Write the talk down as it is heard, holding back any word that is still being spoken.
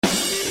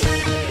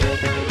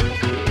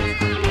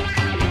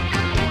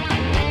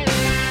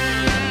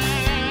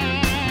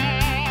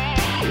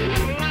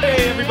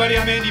everybody.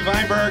 I'm Andy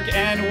Weinberg,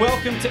 and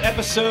welcome to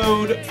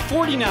episode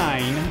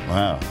 49.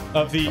 Wow.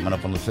 Of the coming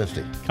up on the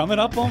 50. Coming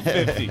up on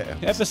 50.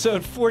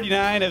 Episode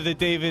 49 of the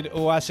David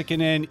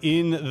Owasikanen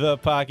In the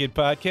Pocket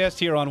podcast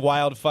here on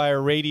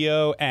Wildfire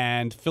Radio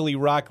and Philly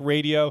Rock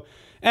Radio.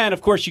 And,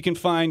 of course, you can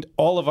find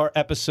all of our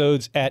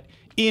episodes at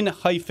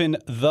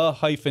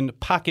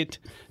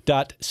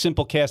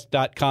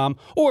in-the-pocket.simplecast.com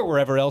or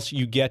wherever else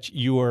you get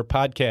your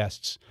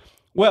podcasts.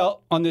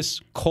 Well, on this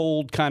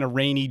cold, kind of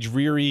rainy,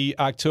 dreary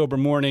October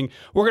morning,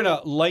 we're going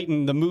to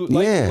lighten the mood,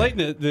 lighten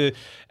the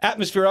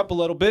atmosphere up a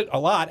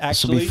lot,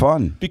 actually. This will be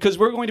fun. Because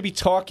we're going to be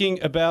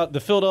talking about the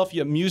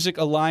Philadelphia Music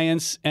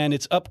Alliance and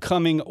its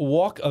upcoming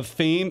Walk of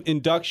Fame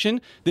induction.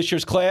 This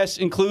year's class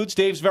includes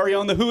Dave's very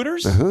own The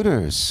Hooters. The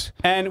Hooters.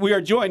 And we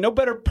are joined, no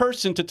better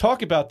person to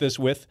talk about this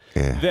with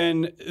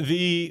than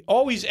the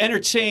always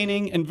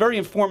entertaining and very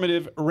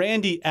informative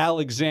Randy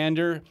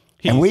Alexander.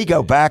 And we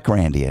go back,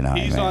 Randy and I.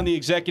 He's on the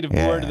executive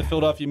board of the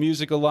Philadelphia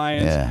Music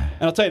Alliance. Yeah.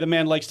 And I'll tell you, the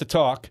man likes to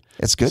talk.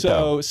 It's good,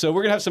 though. So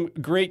we're going to have some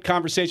great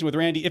conversation with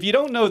Randy. If you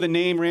don't know the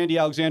name Randy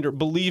Alexander,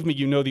 believe me,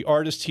 you know the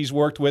artists he's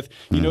worked with.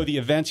 You know the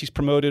events he's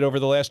promoted over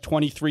the last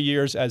 23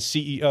 years as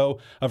CEO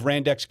of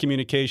Randex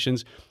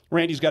Communications.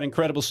 Randy's got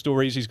incredible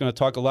stories. He's going to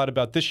talk a lot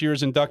about this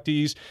year's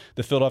inductees,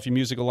 the Philadelphia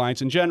Music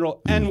Alliance in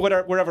general, and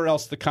wherever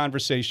else the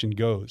conversation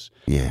goes.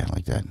 Yeah,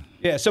 like that.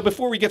 Yeah, so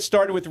before we get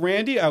started with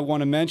Randy, I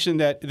want to mention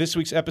that this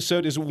week's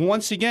episode is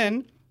once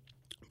again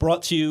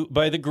brought to you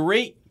by the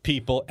great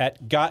people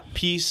at Got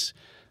Peace.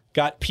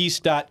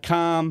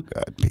 GotPeace.com.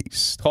 Got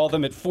Peace. Call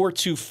them at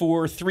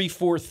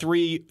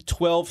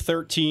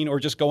 424-343-1213 or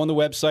just go on the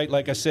website,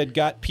 like I said,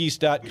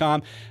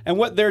 GotPeace.com. And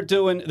what they're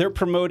doing, they're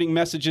promoting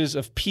messages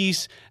of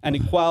peace and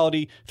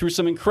equality through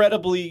some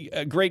incredibly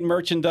great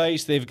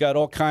merchandise. They've got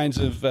all kinds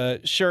of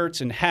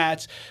shirts and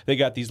hats. They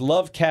got these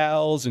love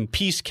cows and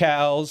peace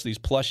cows, these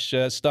plush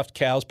stuffed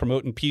cows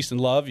promoting peace and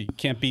love. You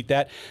can't beat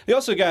that. They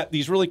also got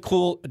these really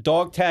cool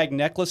dog tag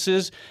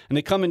necklaces, and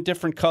they come in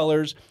different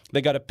colors.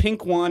 They got a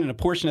pink one, and a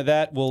portion of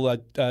that will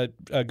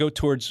go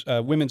towards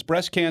women's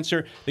breast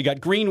cancer. They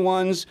got green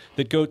ones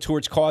that go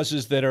towards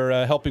causes that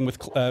are helping with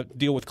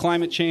deal with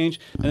climate change.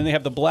 And then they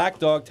have the black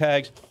dog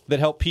tags that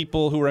help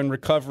people who are in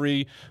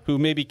recovery who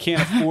maybe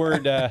can't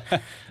afford.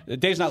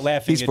 Dave's not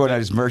laughing. He's putting out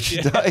his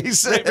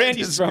merchandise.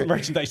 Randy's throwing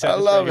merchandise out.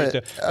 I love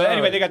it. But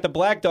anyway, they got the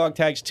black dog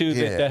tags too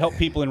that help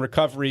people in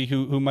recovery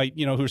who might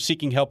who are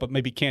seeking help but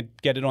maybe can't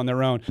get it on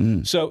their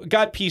own. So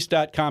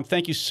GotPeace.com.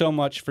 Thank you so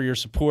much for your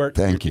support.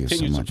 Thank you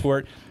continued so much.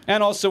 Support.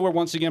 And also, we're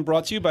once again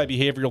brought to you by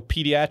Behavioral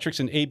Pediatrics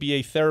and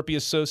ABA Therapy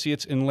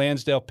Associates in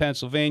Lansdale,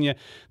 Pennsylvania.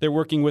 They're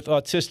working with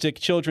autistic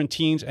children,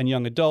 teens, and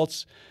young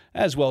adults,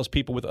 as well as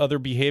people with other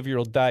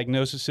behavioral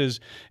diagnoses.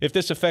 If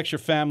this affects your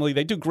family,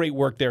 they do great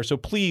work there. So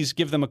please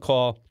give them a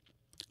call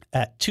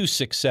at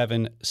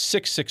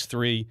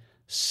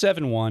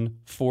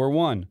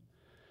 267-663-7141.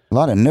 A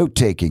lot of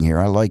note-taking here.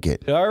 I like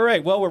it. All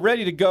right. Well, we're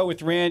ready to go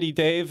with Randy,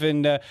 Dave,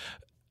 and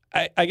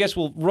I guess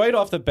we'll right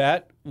off the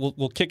bat,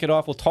 we'll kick it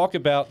off. We'll talk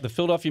about the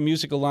Philadelphia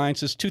Music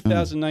Alliance's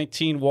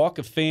 2019 Walk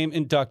of Fame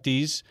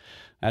inductees.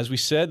 As we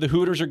said, the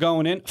Hooters are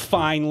going in,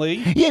 finally.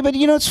 Yeah, but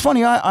it's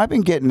funny. I've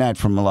been getting that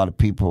from a lot of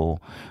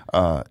people.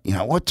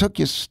 What took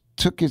you,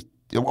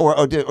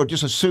 or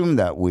just assume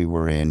that we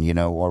were in,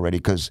 already,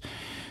 because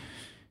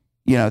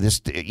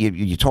this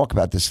you talk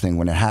about this thing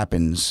when it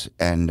happens,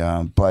 and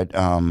I'm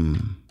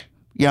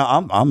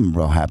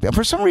real happy.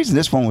 For some reason,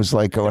 this one was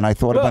like, when I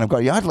thought about it, I'm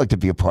going, I'd like to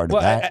be a part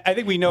of that. I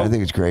think we know. I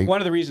think it's great. One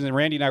of the reasons, and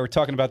Randy and I were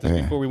talking about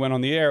this before we went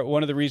on the air,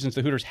 one of the reasons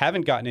the Hooters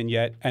haven't gotten in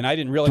yet, and I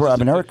didn't realize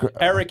Eric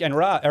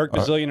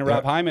Bazillion and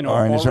Rob Hyman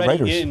are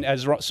already in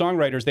as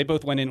songwriters. They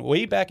both went in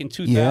way back in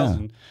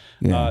 2000.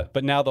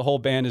 But now the whole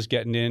band is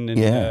getting in.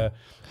 And,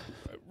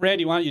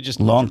 Randy, why don't you just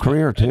long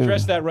career too?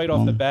 Address that right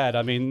off the bat.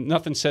 I mean,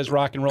 nothing says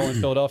rock and roll in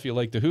Philadelphia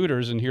like the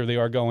Hooters, and here they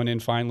are going in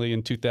finally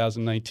in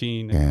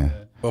 2019. Yeah.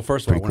 Well,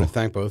 first of all, I want to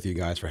thank both of you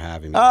guys for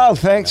having me. Oh,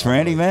 thanks,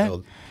 Randy,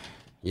 man.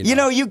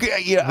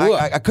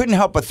 I couldn't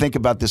help but think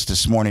about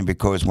this morning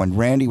because when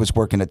Randy was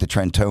working at the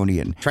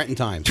Trenton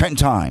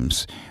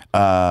Times.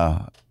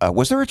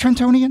 Was there a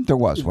Trentonian? There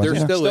was. There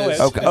still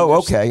is. Okay. Oh,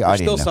 okay. There's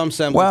still some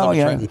semblance of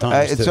the Trenton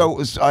Times,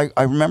 too. So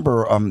I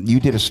remember you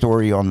did a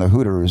story on the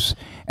Hooters,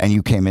 and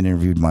you came and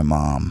interviewed my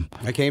mom.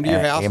 I came to your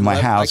house. In my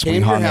house. I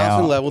came to to your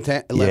house in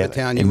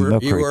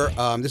Levittown. You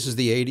were. This is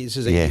the 80s. This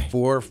is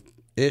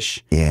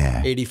 84-ish.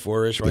 Yeah.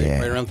 84-ish, right?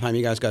 Yeah. Right around the time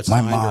you guys got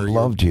signed. My mom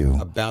loved you.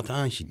 About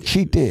time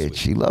she did.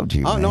 She loved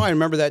you. Oh, man. no, I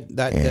remember that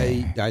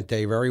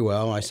day very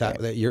well. I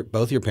sat with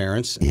both your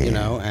parents,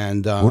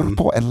 and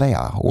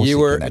Leah. You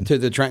were to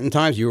the Trenton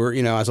Times. You were,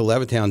 as a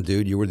Levittown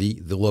dude, you were the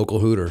local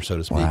Hooter, so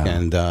to speak,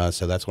 and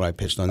so that's what I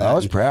pitched on that. I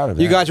was proud of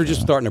that. You guys were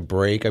just starting to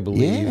break, I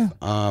believe.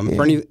 So I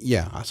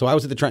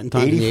was at the Trenton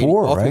Times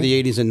 84, all right? through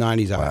the 80s and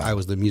 90s. Wow. I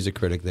was the music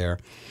critic there.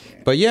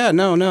 But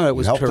it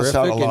was helped terrific. Us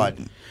out a lot.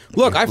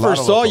 Look, I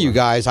first saw you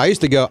guys. I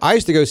used to go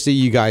see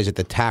you guys at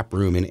the Tap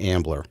Room in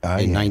Ambler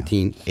in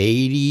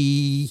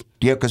 1980.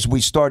 Yeah, because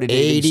we started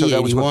 80, so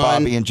that was with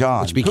Bobby and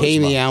John, which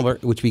became the Ambler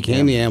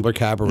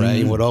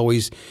Cabaret, and would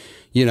always,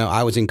 you know,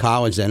 I was in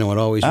college then, and what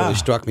always really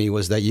struck me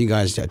was that you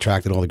guys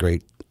attracted all the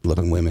great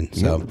looking women.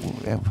 So,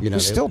 you know,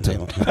 still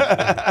do.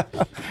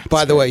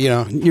 By the way, you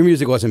know, your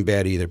music wasn't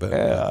bad either,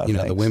 but you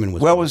know, the women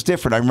was. Well, it was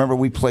different. I remember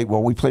we played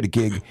a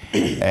gig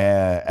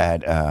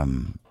at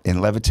in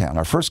Levittown.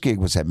 Our first gig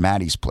was at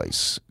Maddie's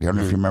place. I don't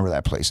know if you remember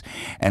that place.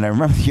 And I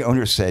remember the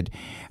owner said,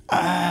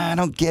 I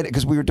don't get it,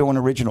 because we were doing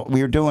original.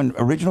 We were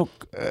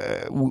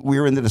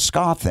into the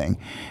ska thing.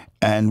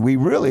 And we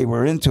really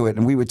were into it,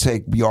 and we would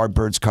take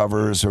Yardbirds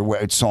covers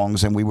or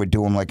songs, and we would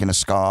do them like in a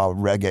ska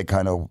reggae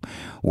kind of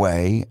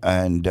way.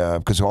 And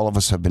because all of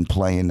us have been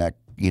playing that,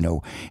 you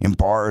know, in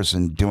bars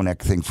and doing that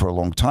thing for a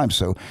long time,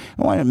 so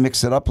I wanted to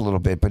mix it up a little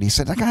bit. But he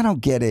said, like, I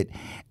don't get it.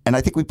 And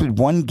I think we played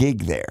one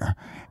gig there,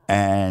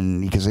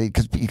 and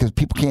because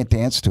people can't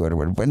dance to it or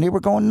whatever, and they were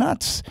going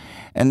nuts.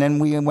 And then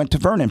we went to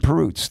Vernon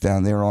Perutz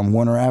down there on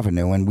Warner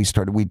Avenue, and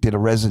we did a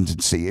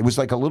residency. It was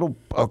like a little,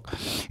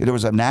 there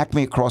was an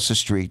Acme across the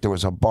street. There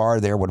was a bar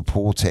there with a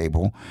pool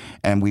table,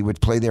 and we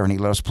would play there, and he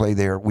let us play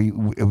there.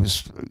 It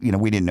was, you know,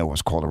 we didn't know it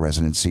was called a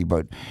residency,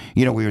 but,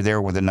 you know, we were there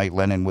when the night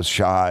Lennon was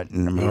shot,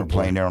 and we were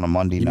playing there on a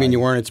Monday night. You mean you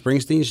weren't at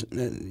Springsteen's?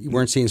 You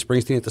weren't seeing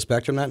Springsteen at the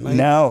Spectrum that night?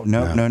 No.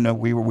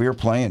 We were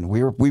playing.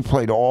 We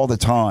played all the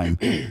time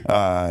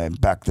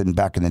back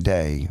in the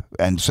day,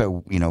 and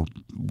so you know,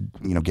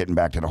 getting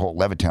back to the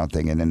whole Levittown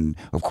thing, and then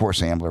of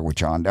course Ambler with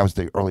John. That was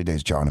the early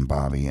days, John and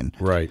Bobby, and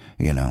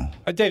you know.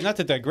 Dave, not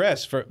to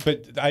digress,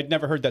 but I'd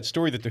never heard that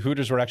story that the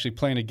Hooters were actually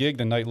playing a gig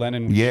the night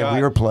Lennon was shot.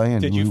 We were playing.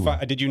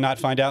 Did you not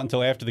find out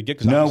until after the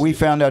gig? No, we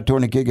found out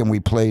during the gig, and we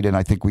played, and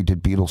I think we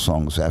did Beatles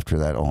songs after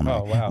that all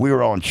night. Oh, wow. We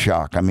were all in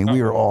shock. I mean,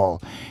 we were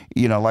all,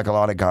 you know, like a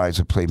lot of guys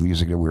that played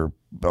music, that we were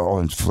all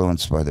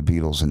influenced by the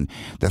Beatles, and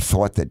the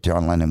thought that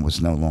John Lennon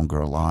was no longer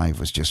alive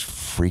was just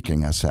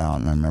freaking us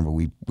out. And I remember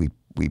we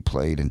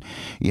played, and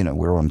you know,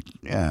 we're on.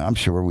 I'm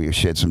sure we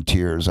shed some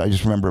tears. I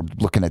just remember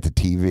looking at the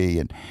TV,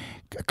 and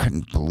I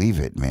couldn't believe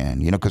it, man.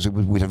 You know, because it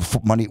was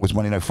Monday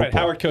Night Football. Right,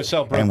 Howard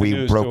Cosell broke and the we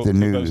news broke the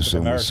news,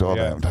 and America, we saw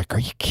that. Like, are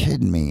you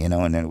kidding me? You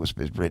know, and then it was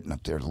written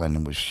up there.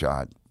 Lennon was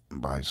shot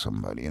by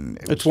somebody, and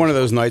it's one of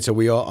those nights that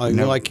we all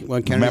like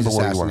when Kennedy's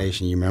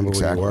assassination. You remember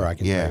where you were? I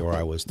can tell you where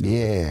I was too.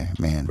 Yeah,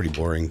 man. Pretty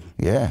boring.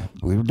 Yeah,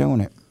 we were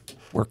doing it,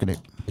 working it.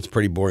 It's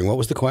pretty boring. What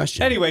was the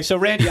question? Anyway, so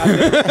Randy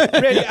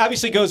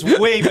obviously goes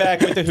way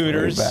back with the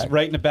Hooters,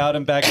 writing about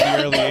him back in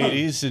the early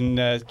 '80s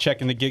and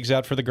checking the gigs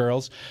out for the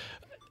girls.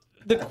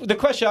 The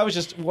question, I was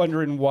just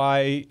wondering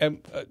why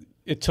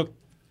it took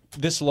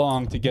this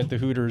long to get the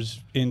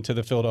Hooters into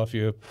the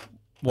Philadelphia.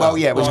 Well,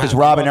 yeah, it was because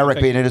Rob and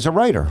Eric being it as a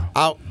writer.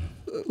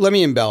 Let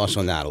me embellish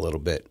on that a little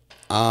bit.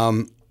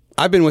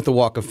 I've been with the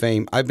Walk of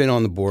Fame. I've been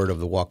on the board of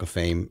the Walk of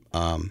Fame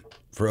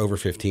for over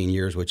 15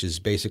 years, which is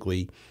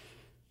basically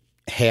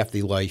half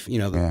the life. You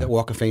know, the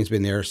Walk of Fame's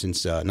been there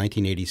since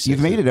 1986.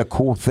 You've made it a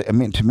cool thing. I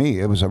mean, to me,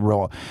 it was a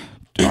real.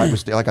 I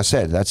was, like I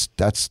said,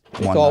 that's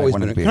one. Always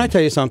been. Can I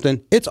tell you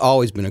something? It's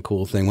always been a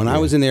cool thing. When I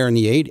was in there in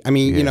the '80s, I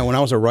mean, you know, when I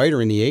was a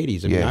writer in the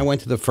 '80s, I mean, I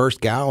went to the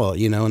first gala,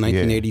 you know, in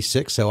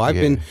 1986. So I've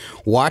been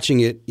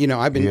watching it. You know,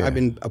 I've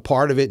been a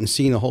part of it and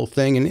seeing the whole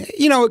thing. And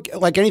you know,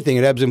 like anything,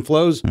 it ebbs and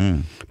flows.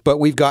 But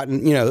we've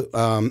gotten, you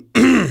know.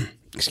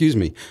 Excuse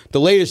me. The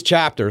latest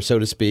chapter, so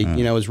to speak,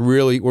 you know, is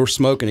really, we're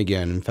smoking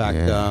again. In fact,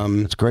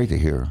 it's great to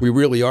hear. We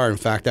really are. In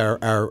fact,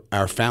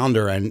 our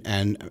founder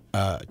and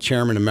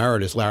chairman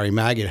emeritus, Larry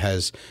Maggot,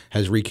 has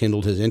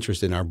rekindled his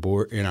interest in our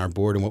board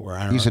and what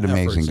we're. He's an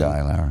amazing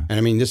guy, Larry. And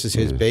I mean, this is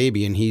his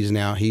baby, and he's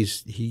now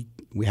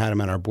we had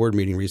him at our board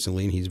meeting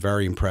recently, and he's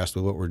very impressed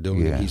with what we're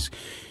doing. Yeah.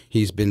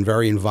 He's been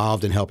very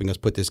involved in helping us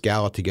put this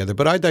gala together.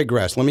 But I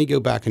digress. Let me go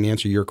back and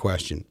answer your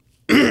question.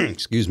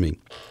 Excuse me.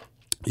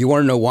 You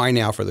want to know why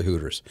now for the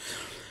Hooters?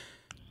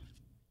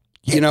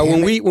 Yeah, you know,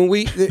 when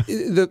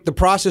the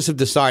process of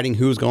deciding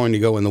who's going to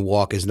go in the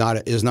Walk is not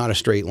a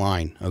straight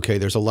line. Okay,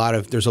 there's a lot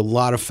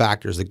of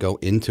factors that go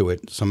into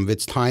it. Some of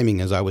it's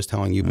timing, as I was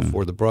telling you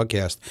before the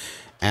broadcast,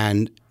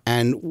 and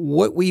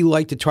what we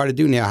like to try to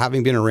do now,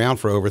 having been around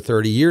for over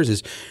 30 years,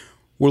 is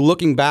we're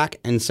looking back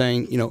and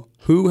saying, you know,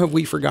 who have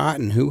we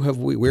forgotten?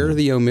 Where are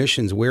the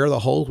omissions? Where are the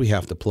holes we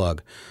have to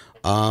plug?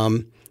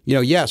 You know,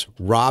 yes,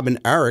 Rob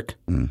and Eric.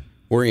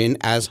 We're in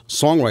as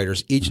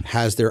songwriters. Each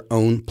has their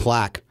own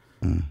plaque.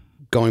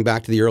 Going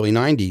back to the early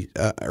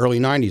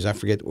 90s. I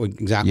forget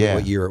exactly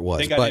what year it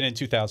was. They got in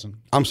 2000.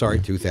 I'm sorry,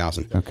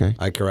 2000. Okay.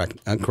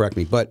 Correct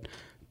me. But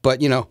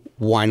you know,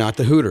 why not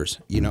the Hooters?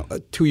 You know,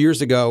 2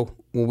 years ago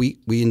when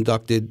we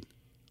inducted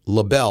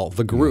LaBelle,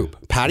 the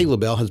group. Patti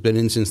LaBelle has been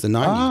in since the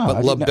 90s,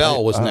 but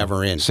LaBelle was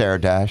never in.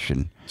 Sarah Dash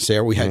and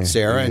we had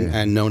Sarah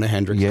and Nona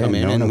Hendricks come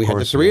in, and we had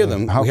the three of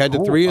them. We had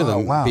the three of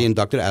them be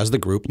inducted as the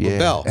group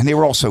LaBelle, and they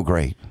were all so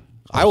great.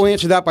 I will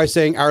answer that by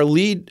saying our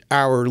lead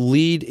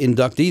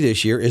inductee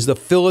this year is the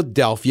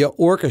Philadelphia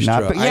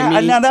Orchestra.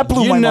 Now that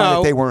blew my mind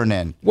that they weren't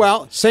in.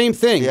 Well, same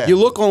thing. Yeah. You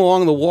look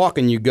along the walk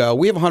and you go,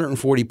 we have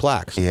 140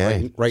 plaques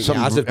right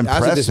now as of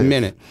this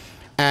minute.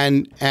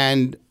 And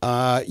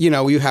you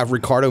know, you have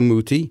Riccardo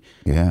Muti.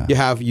 Yeah. You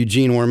have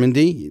Eugene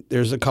Ormandy.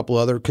 There's a couple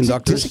other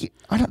conductors.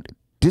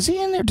 Dizzy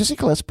in there? Dizzy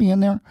Gillespie in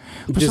there?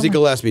 Dizzy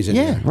Gillespie's in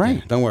there. Yeah,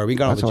 right. Don't worry, we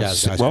got all the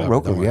That's jazz all guys. well, covered.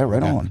 Roker, Don't worry. yeah,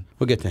 right on.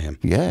 We'll get to him.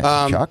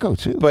 Yeah, Jocko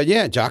too. But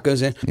yeah,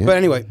 Jocko's in. Yeah. But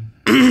anyway,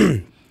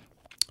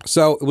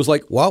 so it was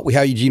like, well, we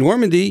have Eugene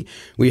Ormandy,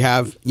 we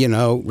have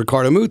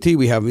Ricardo Muti,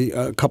 we have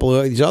a couple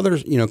of these other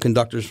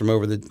conductors from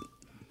over the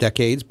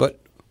decades, but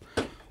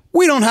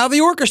we don't have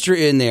the orchestra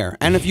in there.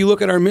 And if you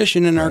look at our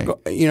mission and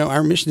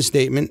our mission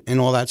statement and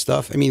all that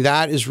stuff, I mean,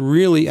 that is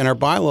really, and our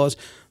bylaws,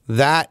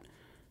 that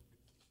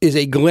is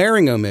a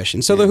glaring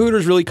omission. So the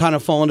Hooters really kind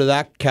of fall into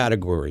that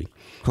category.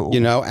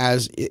 Cool.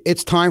 As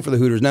it's time for the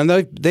Hooters.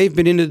 Now they've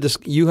been into this.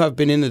 You have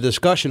been in the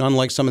discussion,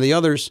 unlike some of the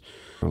others,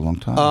 for a long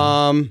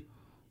time.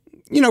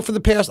 for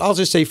the past, I'll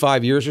just say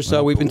 5 years or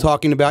so, we've been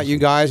talking about you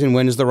guys and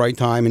when is the right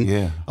time.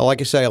 And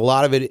like I say, a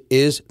lot of it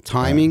is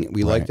timing.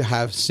 We like to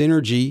have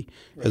synergy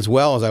as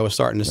well, as I was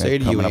starting to say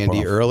to you,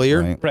 Andy,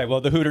 earlier. Right.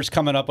 Well, the Hooters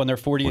coming up on their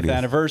 40th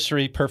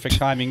anniversary. Perfect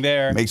timing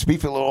there. Makes me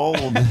feel a little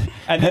old.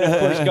 And then, of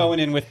course, going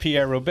in with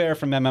Pierre Robert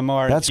from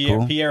MMR. That's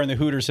cool. Pierre and the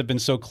Hooters have been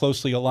so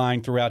closely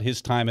aligned throughout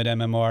his time at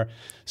MMR.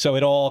 So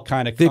it all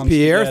kind of The comes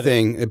Pierre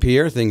together. the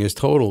Pierre thing is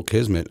total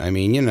kismet. I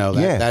mean,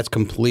 that's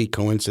complete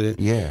coincidence.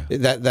 Yeah.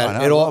 That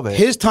I love it.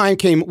 His time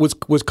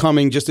was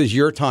coming just as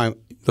your time,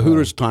 the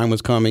Hooters' time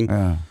was coming.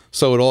 Yeah.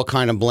 So it all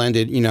kind of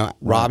blended.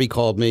 Robbie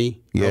called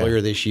me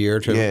earlier this year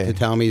to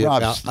tell me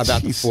about the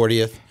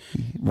 40th.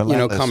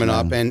 Coming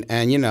up, and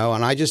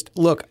I just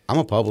look. I'm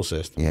a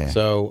publicist,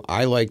 so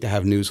I like to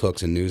have news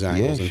hooks and news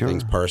angles and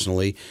things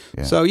personally.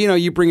 Yeah. So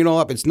you bring it all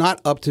up. It's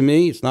not up to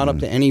me. It's not up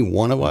to any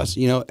one of us.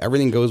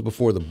 Everything goes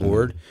before the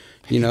board.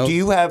 Do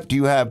you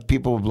have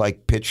people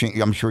like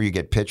pitching? I'm sure you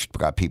get pitched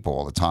by people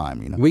all the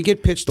time. We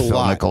get pitched a Phil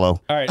lot.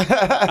 Nicolo. All right.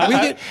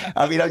 I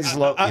just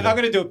love. I'm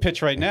going to do a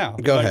pitch right now.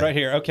 Go ahead. Right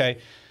here. Okay.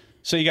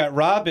 So you got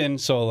Robin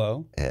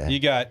solo. Yeah. You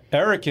got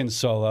Eric in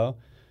solo.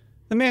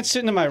 The man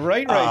sitting to my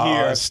right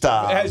here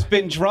stop. has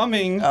been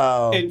drumming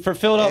for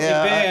Philadelphia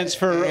bands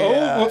for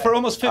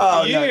almost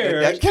 50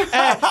 years. No.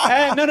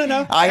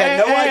 I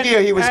had no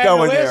idea he was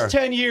going there. there. The last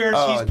 10 years,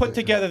 he's put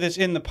together this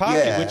In the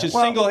Pocket, which is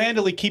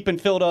single-handedly keeping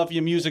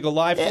Philadelphia music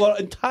alive for an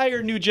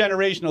entire new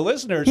generation of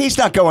listeners. He's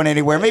not going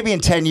anywhere. Maybe in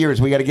 10 years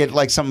we got to get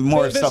like some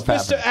more stuff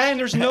happening. And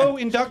there's no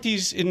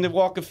inductees in the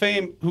Walk of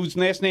Fame whose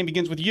last name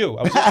begins with U.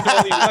 I was looking at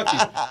all the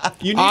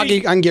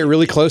inductees. I can get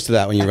really close to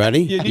that when you're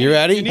ready. You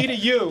ready? You need a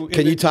U.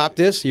 Can you top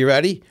this? You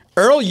ready?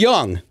 Earl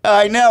Young.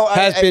 I know.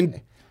 Has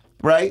been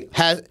right.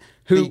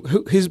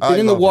 He's been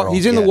in the walk. Earl,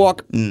 he's in the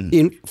walk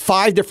in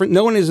 5 different.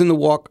 No one is in the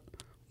walk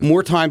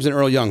more times than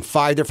Earl Young.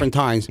 5 different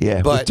times.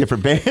 Yeah, but with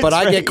different bands. But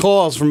I get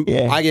calls from.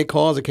 Yeah. I get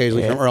calls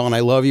occasionally from Earl, and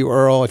I love you,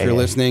 Earl. If you're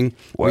listening,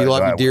 we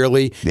love you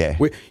dearly. Yeah.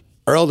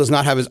 Earl does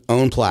not have his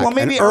own plaque. Well,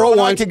 maybe and Earl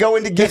wants to go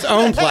into his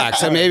own plaque.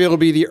 So maybe it'll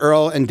be the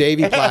Earl and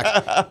Davey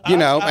plaque.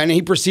 And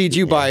he precedes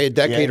you by a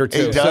decade or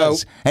two. He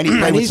does. So, and he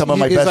played with some of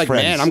my best like,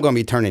 friends. Man, I'm going to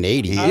be turning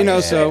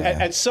 80. So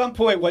at some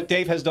point, what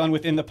Dave has done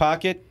with In the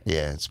Pocket,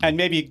 and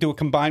maybe do a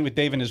combine with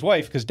Dave and his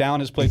wife, because Down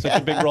has played such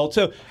a big role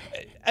too.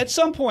 At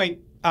some point,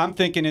 I'm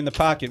thinking In the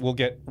Pocket will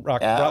get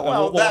Walk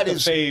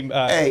of Fame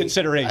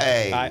consideration.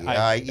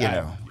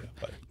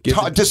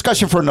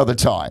 Discussion for another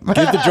time.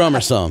 Give the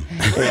drummer some.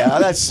 Yeah,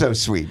 that's so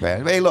sweet,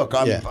 man. Hey, look,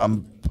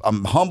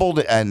 I'm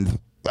humbled and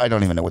I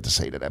don't even know what to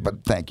say to that,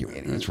 but thank you,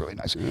 Andy. It's really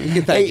nice.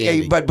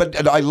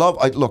 But I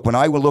look, when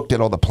I looked at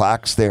all the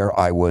plaques there,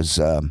 I was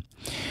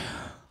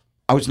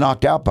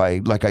knocked out by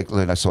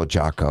I saw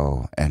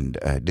Jocko and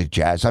the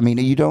jazz. I mean,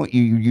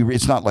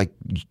 it's not like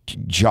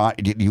John.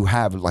 You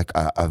have like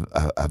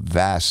a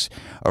vast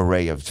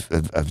array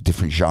of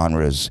different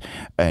genres,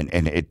 and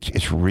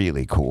it's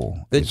really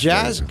cool. The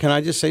jazz. Can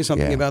I just say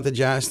something about the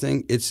jazz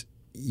thing?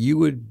 You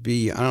would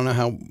be. I don't know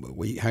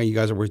how you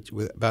guys are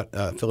about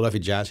Philadelphia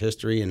jazz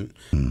history, and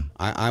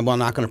I'm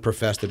not going to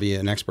profess to be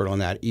an expert on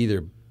that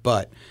either.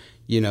 But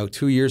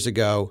 2 years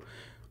ago.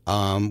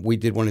 We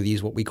did one of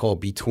these, what we call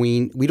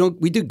between. We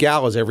do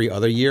galas every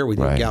other year. We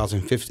did galas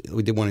in 15.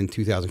 We did one in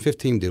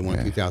 2015. We did one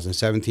in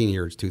 2017.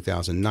 Here it's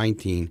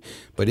 2019.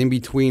 But in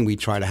between, we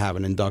try to have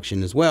an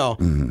induction as well.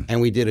 Mm-hmm. And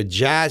we did a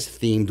jazz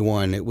themed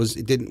one.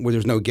 Where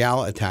there's no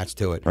gala attached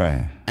to it.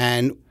 Right.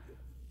 And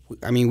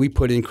we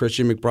put in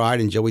Christian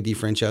McBride and Joey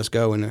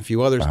DeFrancesco and a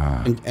few others,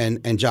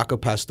 and Jaco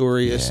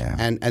Pastorius,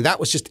 and that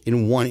was just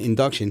in one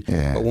induction.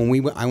 Yeah. But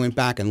when I went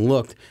back and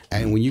looked,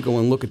 and when you go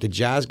and look at the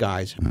jazz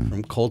guys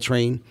from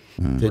Coltrane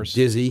to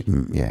Dizzy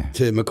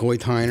to McCoy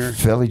Tyner,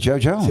 Philly Joe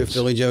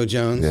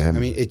Jones,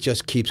 it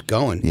just keeps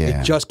going.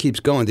 Yeah. It just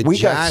keeps going. The we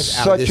jazz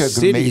got out of such this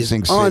an city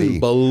amazing is city.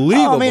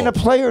 Unbelievable. The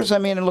players.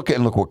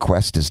 Look what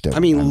Quest is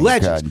doing.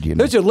 Legends. God,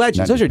 those are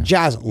legends. Those are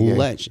jazz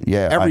legends.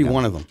 Yeah, every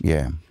one of them.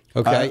 Yeah.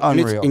 Okay, and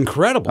it's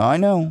incredible. I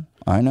know.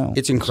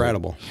 It's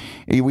incredible.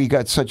 We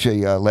got such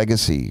a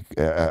legacy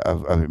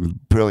of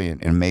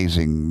brilliant and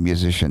amazing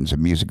musicians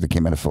and music that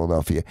came out of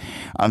Philadelphia.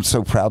 I'm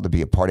so proud to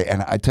be a part of it.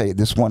 And I tell you,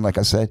 this one, like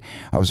I said,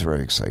 I was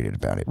very excited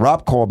about it.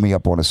 Rob called me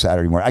up on a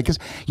Saturday morning. I guess,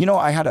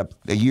 I had a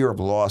year of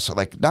loss.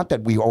 Like, not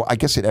that I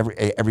guess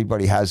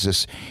everybody has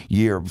this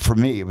year. For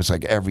me, it was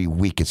like every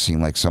week it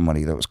seemed like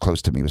somebody that was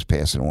close to me was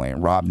passing away.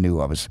 And Rob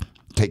knew I was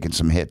taking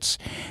some hits.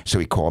 So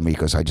he called me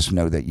because I just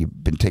know that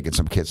you've been taking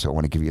some hits, so I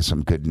want to give you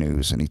some good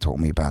news. And he told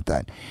me about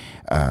that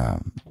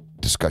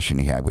discussion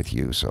he had with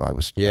you. So I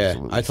was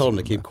I told him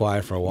to keep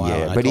quiet for a while.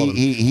 Yeah, but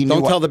he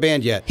don't knew tell the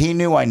band yet. He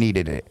knew I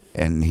needed it,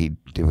 and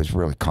it was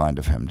really kind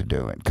of him to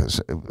do it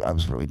because I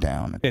was really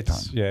down at the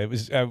time. Yeah, it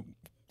was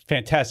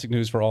fantastic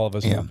news for all of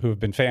us who have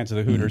been fans of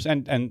the Hooters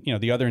and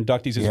the other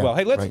inductees as well.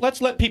 Hey,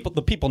 let's let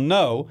the people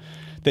know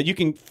that you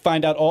can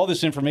find out all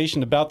this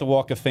information about the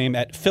Walk of Fame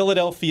at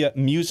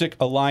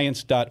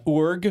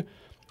PhiladelphiaMusicAlliance.org.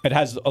 It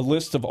has a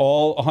list of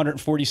all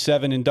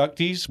 147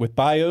 inductees with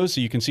bios,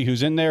 so you can see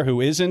who's in there,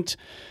 who isn't.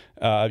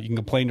 You can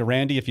complain to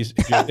Randy if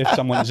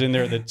someone is in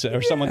there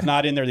or someone's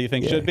not in there that you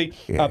think should be.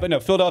 But no,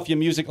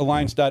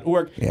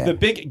 PhiladelphiaMusicAlliance.org. Yeah. The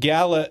big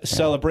gala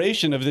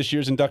celebration of this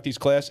year's inductees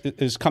class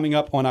is coming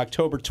up on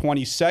October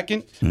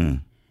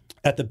 22nd.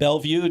 At the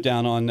Bellevue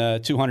down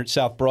on 200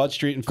 South Broad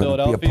Street in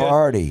Philadelphia. Be a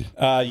party.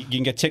 You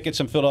can get tickets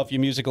from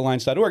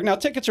PhiladelphiaMusicAlliance.org. Now,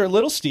 tickets are a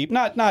little steep,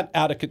 not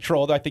out of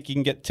control. I think you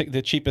can get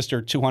the cheapest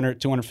are 200,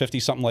 250,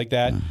 something like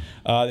that.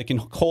 They can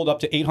hold up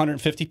to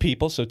 850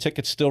 people, so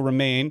tickets still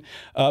remain.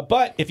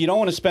 But if you don't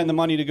want to spend the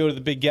money to go to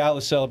the big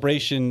gala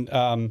celebration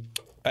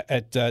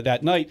at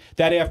that night,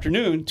 that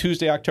afternoon,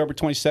 Tuesday, October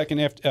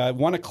 22nd, at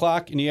 1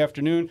 o'clock in the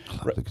afternoon.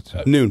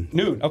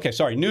 Noon. Okay,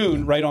 sorry,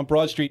 noon, right on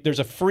Broad Street. There's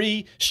a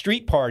free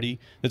street party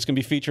that's going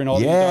to be featuring all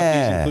the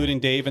inductees, including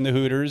Dave and the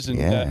Hooters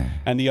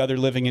and the other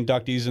living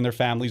inductees and their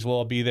families will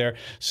all be there.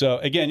 So,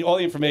 again, all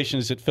the information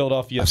is at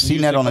Philadelphia. I've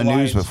seen that on the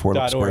news before. It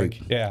looks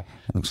great. Yeah.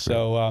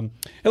 So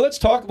let's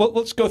talk.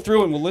 Let's go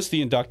through and we'll list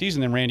the inductees,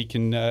 and then Randy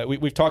can.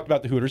 We've talked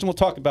about the Hooters, and we'll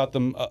talk about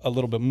them a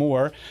little bit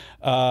more.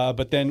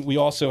 But then we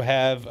also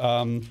have.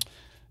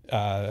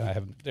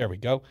 There we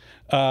go.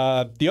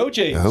 The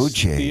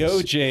OJs. The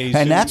OJs.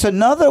 And that's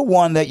another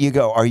one that you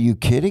go, are you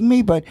kidding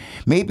me? But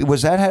maybe,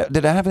 did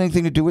that have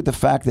anything to do with the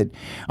fact that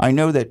I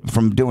know that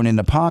from doing In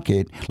the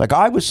Pocket, like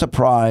I was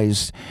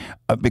surprised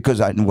because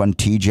when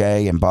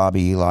TJ and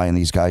Bobby Eli and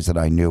these guys that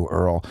I knew,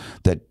 Earl,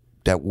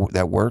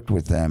 that worked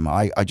with them,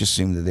 I just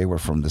assumed that they were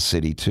from the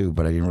city too,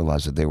 but I didn't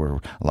realize that they were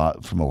a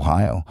lot from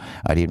Ohio.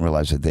 I didn't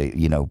realize that they,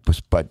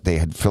 but they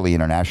had Philly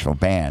International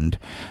Band,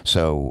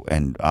 so,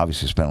 and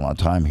obviously spent a lot of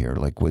time here.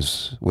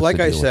 What's like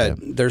the I deal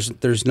said, with them?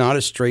 there's not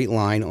a straight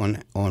line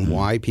on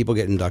why people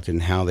get inducted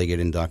and how they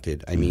get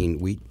inducted. I mean,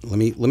 let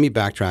me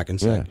backtrack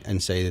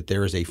and say that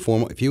there is a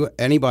formal. If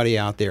anybody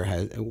out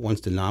there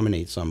wants to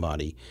nominate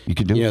somebody, you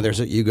can do.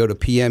 You go to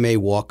PMA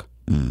Walk.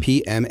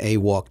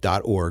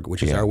 PMAWalk.org,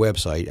 which is our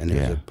website, and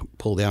there's a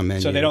pull-down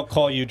menu. So they don't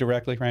call you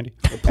directly, Randy?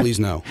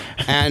 Please no.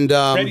 And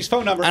Randy's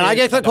phone number. And I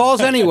get the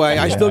calls anyway.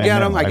 I still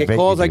get them. I get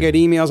calls. I get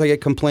emails. I get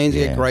complaints.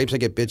 I get gripes. I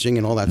get bitching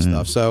and all that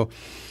stuff. So,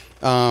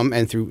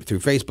 and through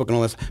Facebook and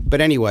all that.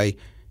 But anyway,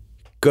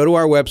 go to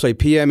our website,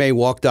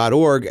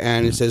 PMAWalk.org,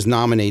 and it says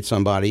nominate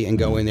somebody, and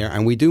go in there.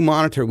 And we do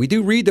monitor. We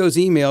do read those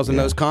emails and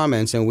those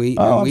comments, and we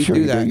sure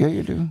do that. Yeah,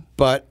 you do.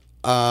 But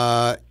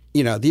the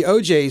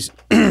OJs,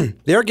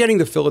 they're getting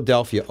the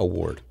Philadelphia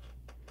Award.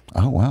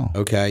 Oh, wow.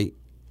 Okay.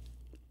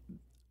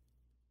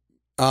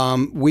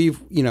 We've,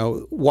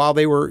 while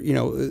they were,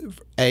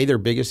 their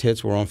biggest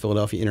hits were on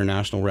Philadelphia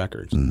International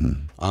Records.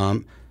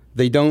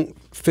 They don't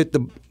fit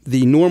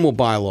the normal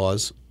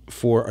bylaws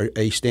for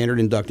a standard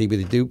inductee, but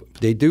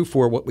they do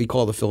for what we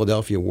call the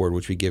Philadelphia Award,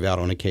 which we give out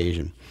on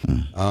occasion.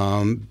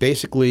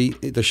 Basically,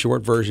 the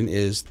short version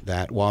is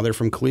that while they're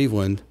from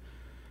Cleveland,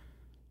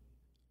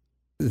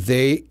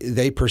 they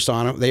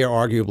are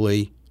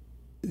arguably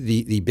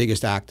the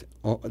biggest act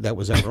that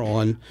was ever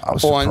on. I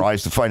was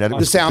surprised to find out it the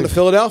was sound of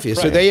Philadelphia.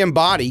 Right. So they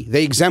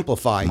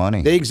exemplify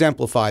money. They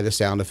exemplify the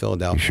sound of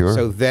Philadelphia. Sure.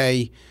 So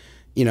they,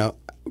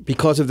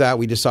 because of that,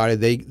 we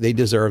decided they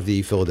deserve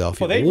the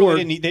Philadelphia Award.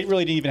 They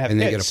really didn't even have and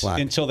hits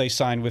until they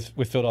signed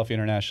with Philadelphia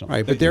International.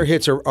 Right, but their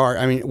hits are.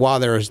 I mean, while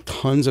there's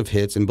tons of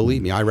hits, and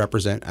believe me, I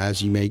represent,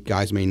 as you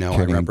guys may know,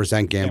 I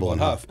represent Gamble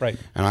and Huff. Right,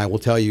 and I will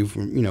tell you,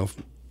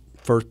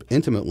 first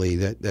intimately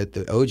that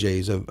the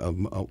OJs of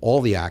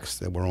all the acts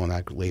that were on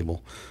that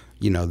label,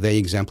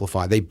 they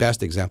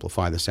best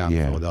exemplify the sound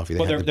of Philadelphia.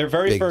 Well, their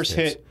very first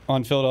hit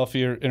on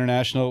Philadelphia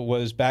International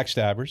was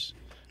Backstabbers,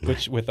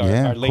 which with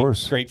our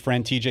late great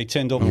friend T.J.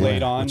 Tyndall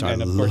played on,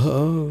 and of course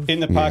In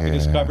the Pocket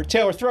is covered.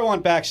 Taylor, throw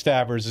on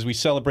Backstabbers as we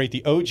celebrate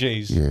the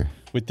OJs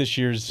with this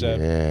year's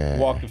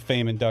Walk of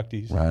Fame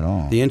inductees. Right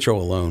on. The intro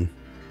alone.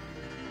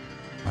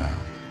 Wow.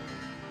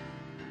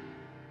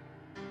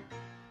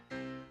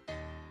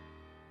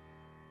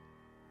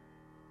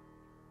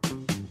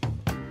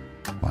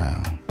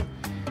 Wow.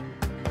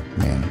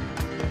 Man.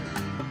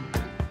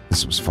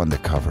 This was fun to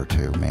cover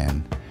too,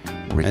 man.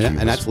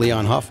 And that's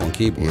Leon Huff on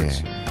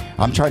keyboards. Yeah.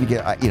 I'm trying to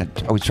get, I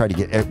was trying to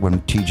get,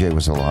 when TJ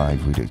was alive,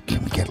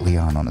 can we get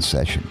Leon on a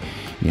session?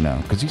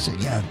 Because he said,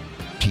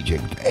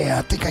 TJ, hey,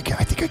 I think I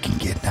can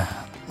get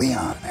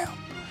Leon now.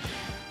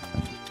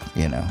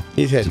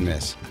 He's hit and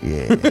miss.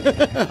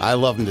 Yeah. I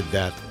love him to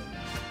death.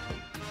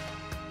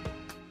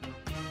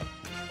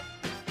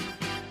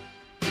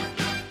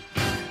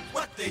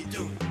 What they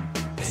do,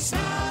 they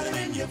smile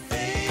in your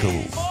face.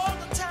 Cool. All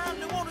the time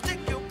they want to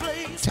take your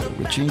place.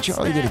 We're Gene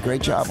Charlie did a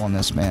great job on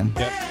this, man.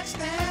 Yep.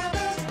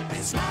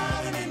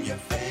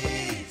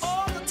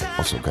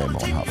 Also,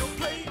 Gamble and Huff,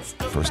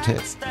 first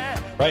hit,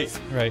 Right.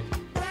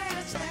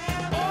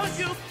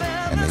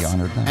 and they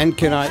honored that. And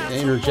can I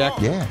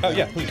interject? Yeah. Oh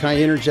yeah, please. Can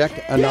I interject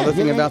another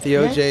thing yeah, about the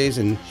yeah. OJs?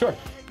 And Sure.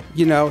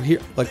 you know, here,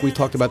 like we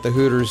talked about the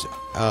Hooters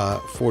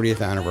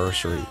 40th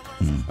anniversary.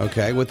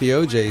 Okay, with the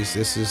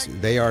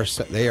OJs, they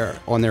are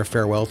on their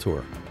farewell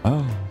tour.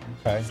 Oh,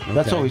 Okay.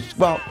 that's always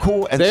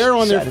cool. And They're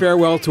on their sad.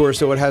 farewell tour,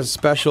 so it has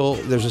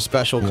there's a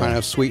special kind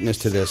of sweetness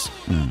to this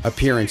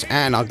appearance.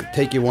 And I'll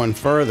take you one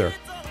further.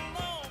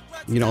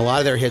 You know, a lot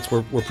of their hits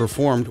were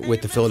performed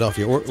with the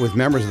Philadelphia with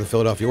members of the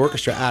Philadelphia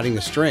Orchestra adding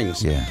the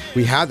strings. Yeah.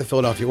 We had the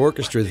Philadelphia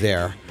Orchestra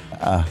there.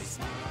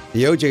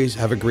 The OJs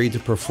have agreed to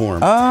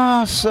perform.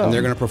 So And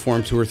they're going to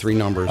perform 2 or 3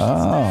 numbers for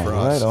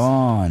right us.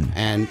 on.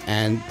 And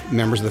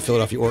members of the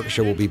Philadelphia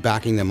Orchestra will be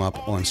backing them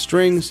up on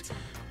strings.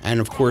 And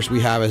of course,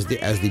 we have as the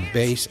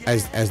bass,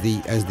 as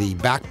the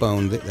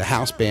backbone, the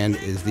house band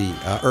is the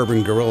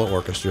Urban Guerrilla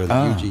Orchestra, the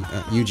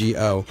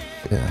UGO.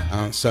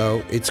 Yeah.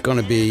 So it's going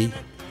to be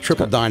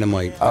triple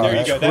dynamite. There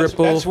you go.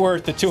 Triple That's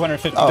worth the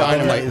 $250.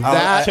 dynamite.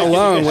 That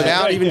alone,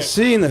 without even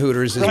seeing the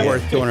Hooters, is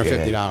worth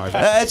 $250.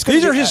 It's gonna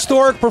These are be-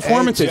 historic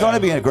performances. It's going to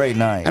be a great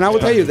night. And I will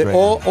It's tell you gonna that be a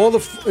great all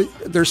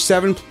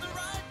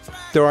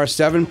there are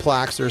 7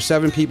 plaques. There are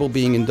 7 people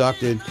being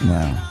inducted,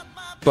 night. Wow.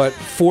 but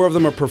 4 of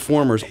them are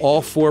performers.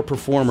 All 4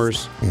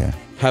 performers Yeah.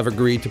 have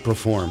agreed to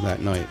perform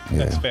that night.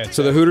 That's Yeah. fantastic.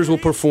 So the Hooters will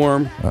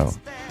perform. Oh,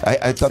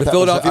 I thought The that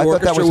Philadelphia was, I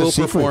thought that Orchestra was a will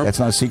secret. perform. That's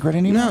not a secret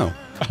anymore. No,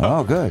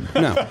 Oh, good.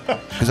 no.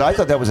 Because I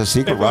thought that was a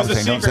secret. It was Rob a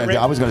saying, don't secret, say it.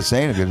 I was going to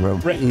say it in a good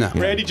room. No.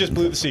 Randy just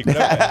blew the secret.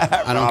 Okay.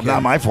 I don't care.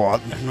 Not my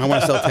fault. I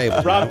want to sell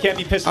tables. Rob can't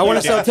be pissed. I want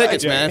off. to sell Yeah.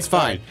 tickets, Yeah, man. It's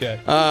fine. Yeah.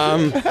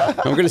 I'm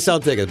going to sell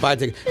tickets. Buy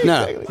tickets.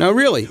 No,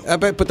 really.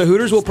 But the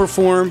Hooters will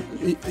perform.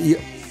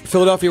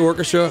 Philadelphia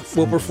Orchestra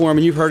will perform,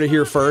 and you've heard it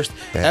here first.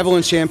 Yeah.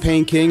 Evelyn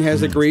Champagne King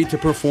has agreed to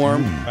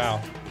perform.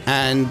 Wow.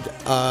 And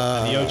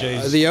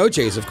The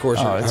OJs, of course,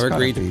 Oh, it's have gotta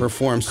agreed to be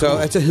perform. So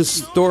it's a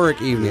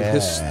historic evening. Yeah.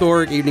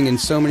 Historic evening in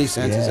so many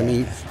senses. I Yeah.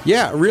 mean,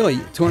 yeah, really,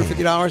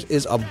 $250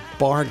 is a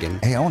bargain.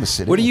 Hey, I want to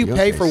sit. What do in you with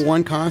pay the for OJs.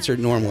 one concert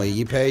normally?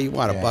 You pay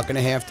what,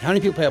 $1.50? How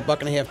many people pay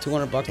 $1.50,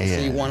 $200 to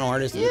see Yeah. one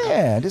artist?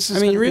 Yeah, this is. I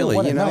mean, gonna be really,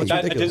 what a you know, night. it's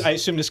ridiculous. I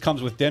assume this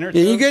comes with dinner.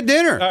 Yeah, you too? get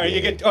dinner. All right,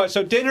 you get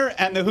so dinner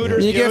and the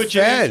Hooters. You the get OJs,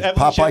 fed. Evelyn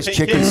Popeye's Champagne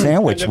chicken King,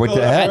 sandwich. and What the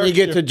Philadelphia heck? And you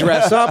get to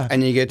dress up,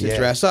 and you get to Yeah.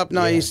 dress up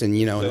nice, and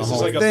you know, This the is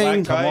whole like a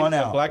thing. black tie. Come on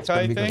out. A black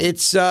tie It's gonna be thing.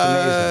 It's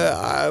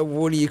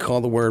what do you call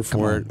the word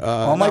for it?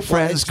 All my not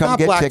friends it's come not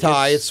get black tickets.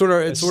 tie. It's sort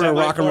of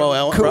rock and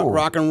roll, Cool.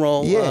 rock and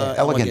roll, Yeah,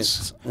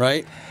 elegance,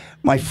 right?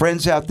 My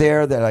friends out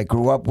there that I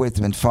grew up with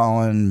and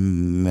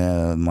following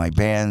my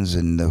bands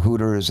and the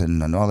Hooters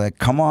and all that,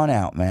 come on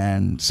out,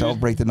 man.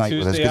 Celebrate the night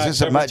with us. Tuesday, Because this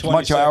is October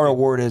much our 22nd.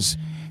 award is,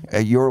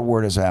 your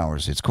award is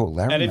ours. It's cool.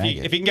 Larry And if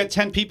Maggot. you can get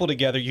 10 people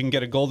together, you can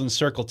get a Golden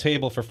Circle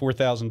table for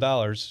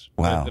 $4,000.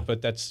 Wow.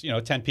 But that's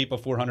 10 people,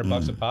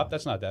 $400 a pop.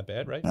 That's not that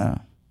bad, right? Yeah.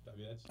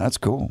 That's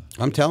cool.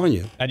 I'm telling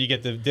you. And you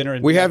get the dinner.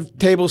 And We have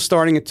tables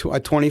starting at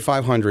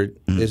 2,500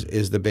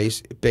 is the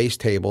base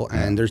table,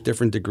 and there's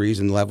different degrees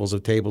and levels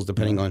of tables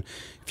depending on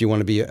if you want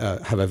to be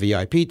have a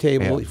VIP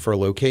table Yeah. for a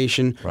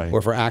location Right.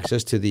 or for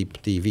access to the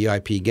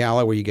VIP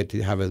gala where you get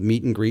to have a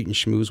meet and greet and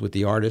schmooze with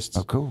the artists.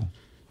 Oh, cool.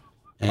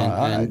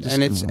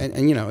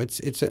 And you know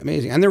it's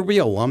amazing, and there will be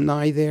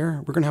alumni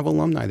there. We're going to have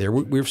alumni there.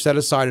 We've set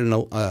aside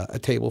a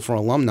table for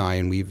alumni,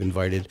 and we've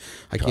invited.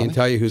 I can't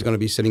tell you who's going to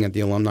be sitting at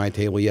the alumni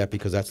table yet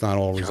because that's not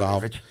all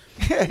resolved.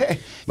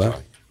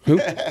 But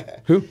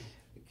who?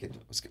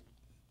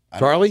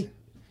 Charlie?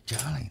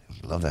 Charlie.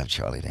 Love that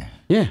Charlie there.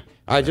 Yeah,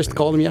 I just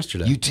called him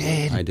yesterday. You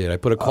did? I did. I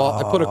put a call.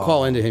 I put a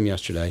call into him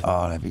yesterday.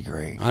 Oh, that'd be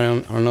great. I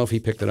don't know if he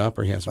picked it up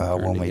or he hasn't. We'll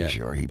returned it make yet,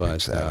 sure he but,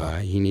 picks that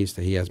up. He needs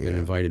to. He has been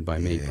invited by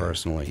me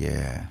personally.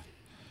 Yeah.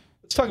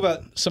 Let's talk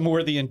about some more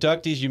of the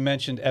inductees. You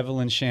mentioned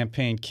Evelyn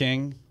Champagne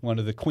King, one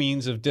of the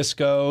queens of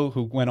disco,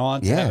 who went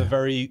on to Yeah. have a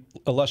very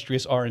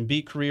illustrious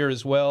R&B career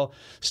as well.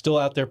 Still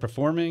out there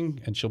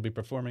performing, and she'll be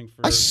performing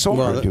for. I saw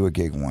Well, her do a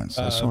gig once.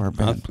 I saw her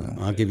band play.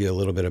 I'll give you a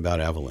little bit about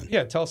Evelyn.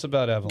 Yeah, tell us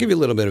about Evelyn. Give you a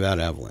little bit about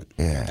Evelyn.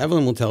 Yeah.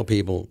 Evelyn will tell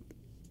people,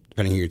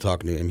 depending who you're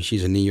talking to. I mean,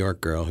 she's a New York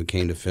girl who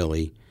came to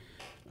Philly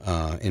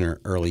in her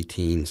early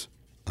teens,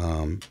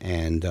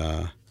 and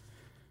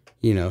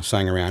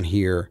sang around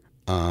here.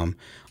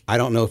 I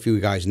don't know if you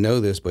guys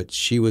know this, but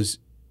she was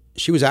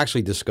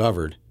actually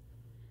discovered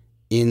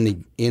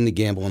in the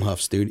Gamble and Huff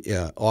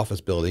studio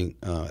office building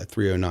at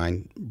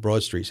 309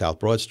 Broad Street, South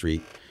Broad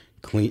Street,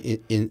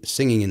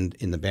 singing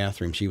in the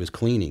bathroom. She was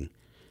cleaning.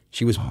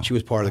 She was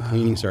part of the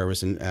cleaning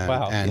service, and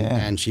Wow.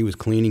 and she was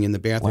cleaning in the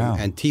bathroom. Wow.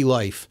 And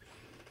T-Life,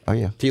 Oh,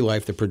 yeah.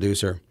 the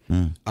producer,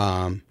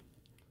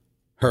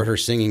 heard her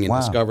singing and Wow.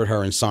 discovered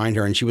her and signed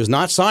her. And she was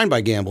not signed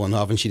by Gamble and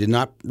Huff, and she did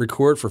not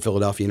record for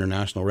Philadelphia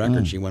International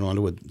Records. She went on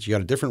to she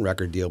got a different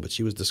record deal, but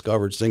she was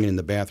discovered singing in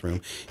the bathroom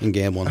in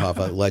Gamble and Huff.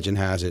 Legend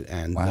has it.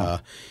 And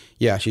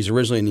she's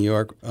originally a New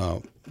York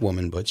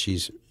woman, but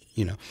she's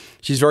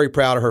very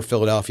proud of her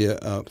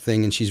Philadelphia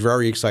thing, and she's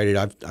very excited.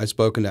 I've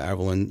spoken to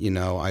Evelyn.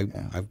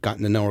 I've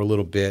gotten to know her a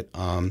little bit.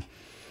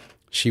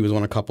 She was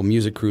on a couple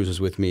music cruises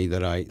with me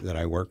that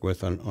I work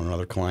with on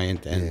another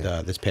client, and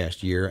this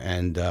past year.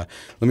 And let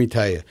me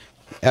tell you,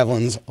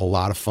 Evelyn's a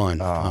lot of fun.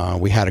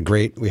 We had a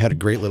great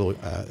little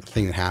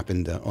thing that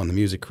happened on the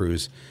music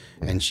cruise,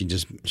 and she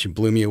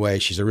blew me away.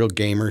 She's a real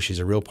gamer. She's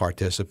a real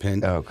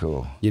participant. Oh,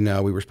 cool. You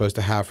know, we were supposed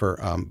to have her.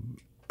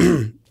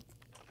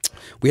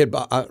 We had. Do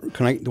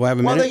I have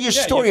a minute? Well, your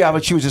story of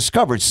it, she was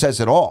discovered,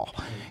 says it all.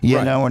 You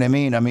know what I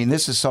mean? I mean,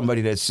 this is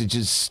somebody that's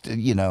just,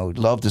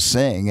 loved to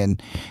sing,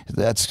 and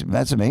that's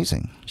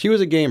amazing. She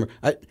was a gamer.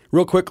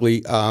 Real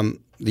quickly,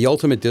 the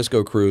Ultimate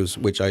Disco Cruise,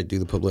 which I do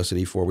the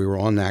publicity for, we were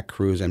on that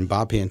cruise, and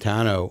Bob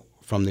Pantano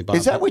from the...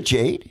 Is that with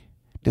Jade?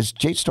 Does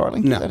Jade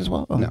Starling do that as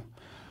well? Oh. No.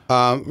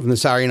 From the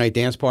Saturday Night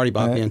Dance Party,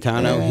 Bob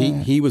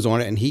Pantano, he was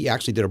on it, and he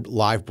actually did a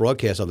live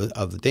broadcast of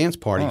the dance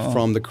party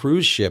from the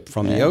cruise ship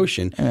from the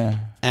ocean.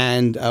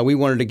 And we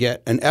wanted to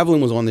get, and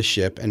Evelyn was on the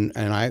ship, and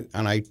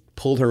I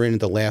pulled her in at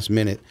the last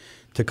minute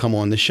to come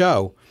on the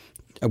show.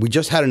 We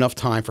just had enough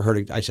time for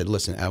her to. I said,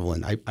 "Listen,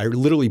 Evelyn." I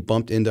literally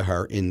bumped into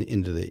her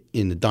in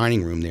the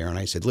dining room there, and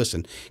I said,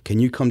 "Listen, can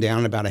you come down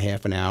in about a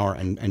half an hour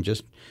and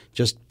just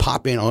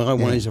pop in? All I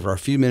want is for a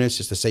few minutes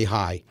just to say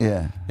hi.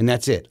 And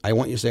that's it. I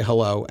want you to say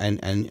hello,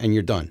 and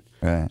you're done."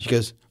 Right. She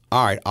goes,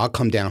 "All right, I'll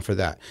come down for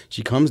that."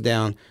 She comes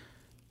down.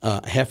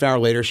 Half an hour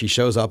later, she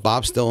shows up.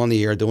 Bob's still on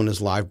the air doing his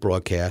live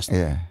broadcast.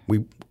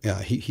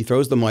 He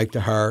throws the mic to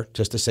her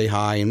just to say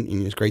hi,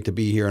 and it's great to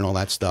be here and all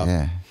that stuff.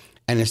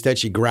 And instead,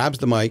 she grabs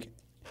the mic.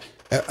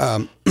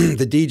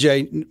 The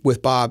DJ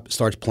with Bob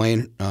starts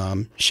playing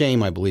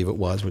Shame, I believe it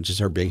was, which is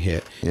her big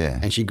hit.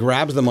 And she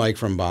grabs the mic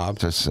from Bob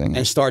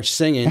and starts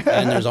singing.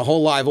 And there's a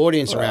whole live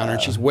audience around her.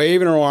 And she's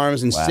waving her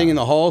arms and singing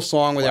the whole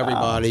song with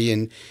everybody.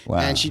 And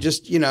she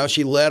just,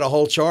 she led a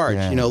whole charge,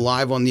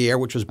 live on the air,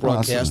 which was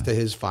broadcast to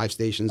his 5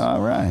 stations. All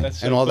right.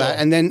 That's so and all cool. that.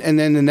 And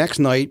then the next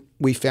night,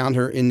 we found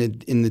her in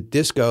the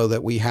disco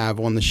that we have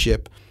on the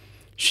ship.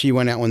 She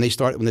went out when the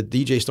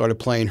DJ started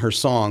playing her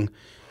song.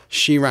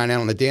 She ran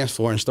out on the dance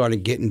floor and started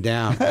getting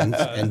down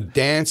and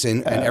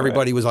dancing, and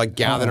everybody was like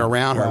gathering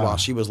around her while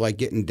she was like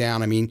getting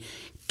down. I mean,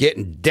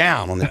 getting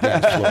down on the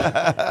dance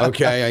floor.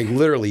 Okay,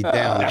 literally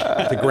down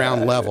to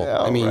ground level.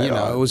 I mean,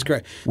 it was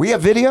great. We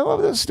have video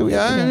of this? Do we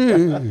have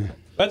video?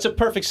 That's a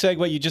perfect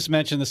segue. You just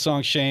mentioned the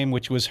song "Shame,"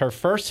 which was her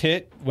first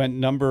hit. Went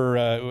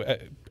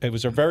it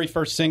was her very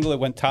first single. It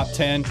went top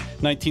 10,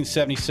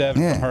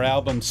 1977, from her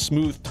album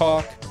 "Smooth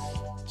Talk."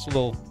 It's a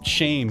little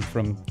shame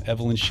from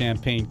Evelyn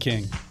Champagne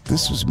King.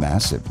 This was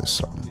massive, this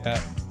song.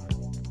 Yeah.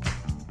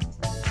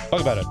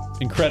 Talk about an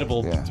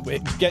incredible...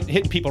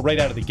 hitting people right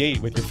out of the gate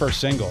with your first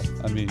single.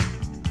 I mean...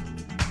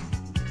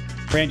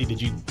 Randy,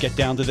 did you get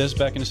down to this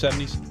back in the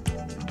 70s?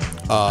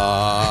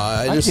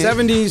 In the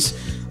 70s,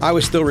 I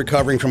was still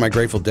recovering from my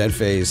Grateful Dead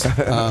phase.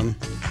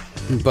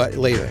 But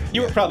later.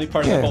 You were probably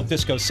part of the whole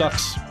Disco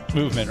Sucks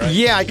movement, right?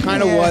 Yeah, I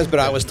kind of was, but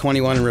I was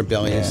 21 and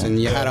rebellious, and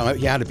you had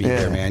to be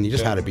there, man. You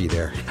just had to be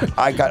there.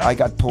 I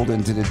got pulled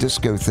into the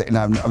disco thing,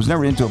 and I was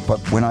never into it, but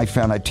when I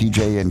found out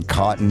TJ and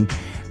Cotton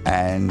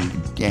and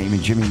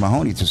even Jimmy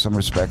Mahoney, to some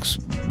respects,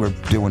 were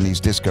doing these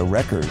disco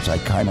records, I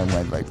kind of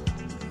went like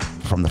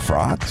from the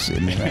Frogs,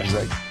 and I was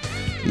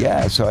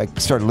like, so I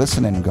started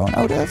listening and going,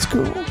 oh, that's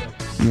cool,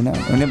 and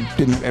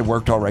it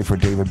worked all right for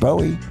David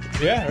Bowie.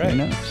 Yeah, right.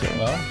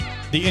 Well,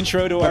 the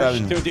intro to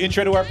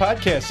our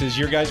podcast is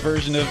your guys'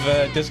 version of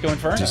Disco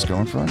Inferno. Disco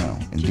Inferno,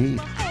 indeed.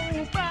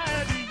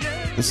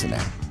 Listen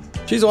now.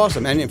 She's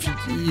awesome, and if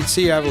you'd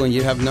see Evelyn,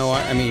 you'd have no.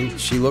 I mean,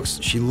 she looks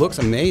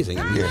amazing.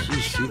 I mean,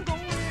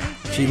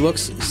 she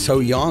looks so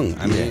young.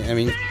 I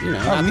mean,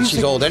 not that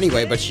she's old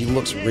anyway, but she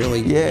looks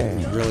really,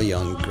 really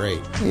young,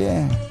 great.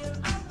 Yeah.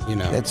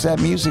 It's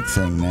that music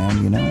thing,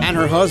 man. And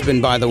her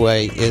husband, by the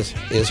way, is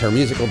her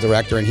musical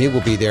director, and he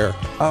will be there.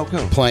 Oh,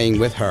 cool. Playing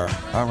with her.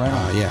 All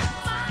right. Yeah.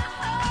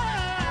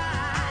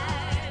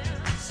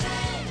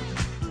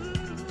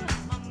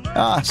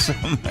 Awesome,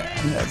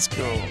 man. That's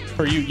cool.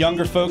 For you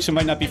younger folks who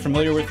might not be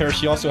familiar with her,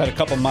 she also had a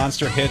couple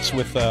monster hits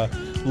with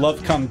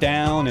Love Come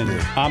Down and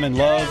I'm in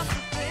Love.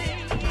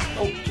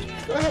 Oh,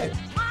 go ahead.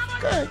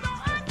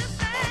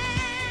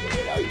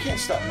 You can't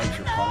stop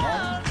nature,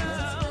 come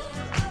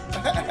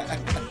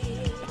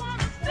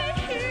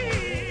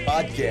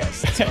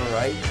Podcast, all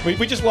right.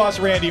 We just lost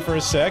Randy for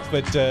a sec,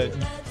 but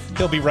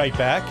he'll be right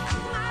back.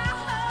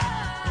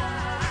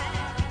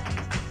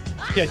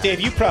 Yeah,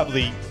 Dave,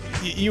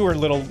 you were a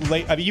little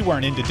late. I mean, you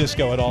weren't into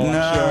disco at all,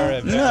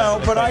 I'm sure.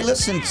 No, but I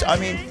listened.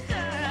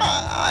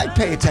 I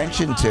pay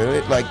attention to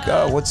it. Like,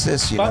 what's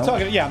this? I'm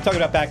talking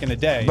about back in the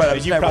day.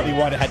 But you probably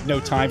had no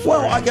time for it.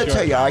 Well, I got to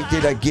tell you, I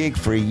did a gig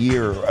for a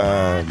year,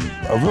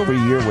 over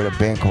a year with a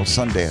band called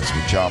Sundance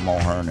with John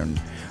Mulhern, and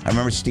I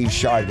remember Steve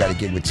Shive got a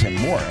gig with Tim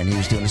Moore, and he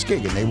was doing this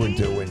gig, and they were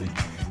doing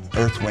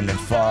Earth, Wind, and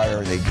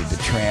Fire. They did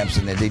the Tramps,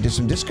 and they did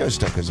some disco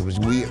stuff because it was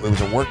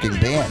a working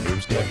band. It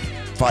was doing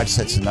 5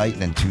 sets a night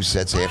and then 2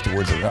 sets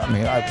afterwards. I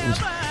mean,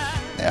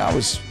 I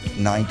was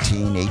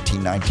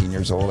 19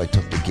 years old. I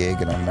took the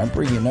gig, and I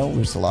remember, there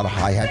was a lot of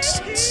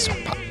hi-hats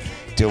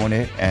doing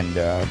it, and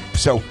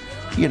so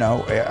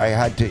I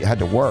had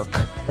to work,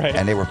 Right.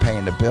 and they were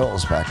paying the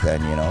bills back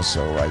then,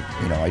 so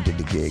I did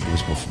the gig. It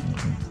was a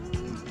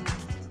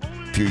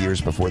few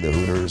years before the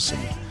Hooters,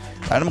 and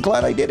I'm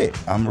glad I did it.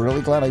 I'm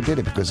really glad I did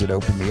it because it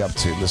opened me up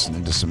to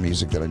listening to some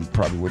music that I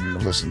probably wouldn't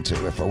have listened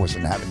to if I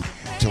wasn't having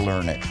to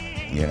learn it,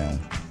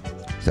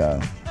 So,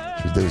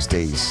 those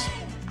days.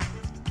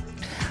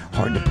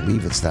 Hard to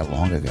believe it's that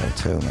long ago,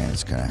 too, man.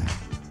 It's kind of...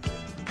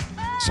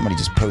 Somebody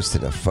just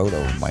posted a photo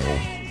of my old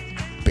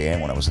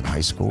band when I was in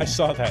high school. I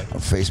saw that. On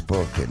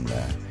Facebook, and...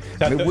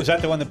 Was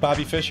that the one that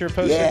Bobby Fischer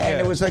posted? Yeah, and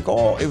it was like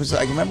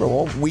I remember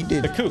all we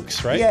did. The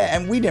Kooks, right? Yeah,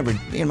 and we never,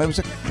 it was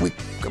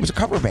a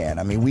cover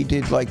band. I mean, we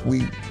did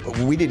we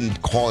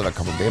didn't call it a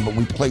cover band, but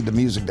we played the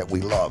music that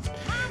we loved.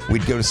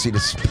 We'd go to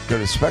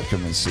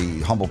Spectrum and see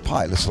Humble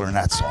Pie. Let's learn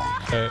that song.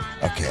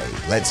 Okay,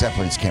 Led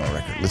Zeppelin's came a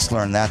record. Let's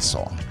learn that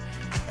song.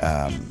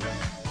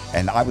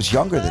 And I was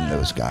younger than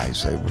those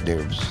guys. They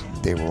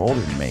were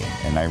older than me,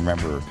 and I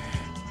remember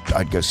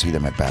I'd go see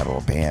them at Battle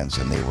of Bands,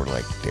 and they were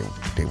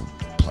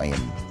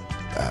playing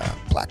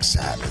Black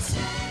Sabbath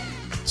and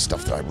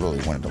stuff that I really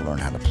wanted to learn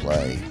how to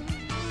play.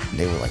 And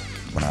they were like,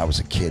 when I was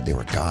a kid, they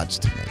were gods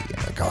to me. And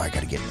like, I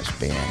got to get in this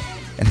band.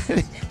 And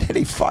then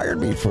he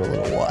fired me for a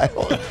little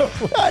while.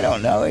 I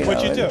don't know.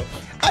 What'd you do?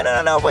 I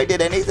don't know if I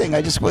did anything.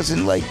 I just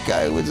wasn't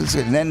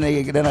and then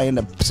I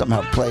ended up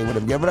somehow playing with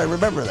him again. But I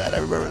remember that. I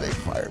remember they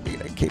fired me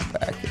and I came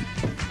back. And,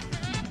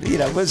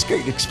 it was a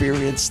great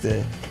experience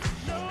to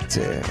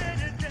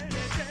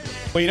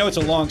Well, it's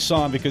a long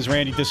song because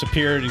Randy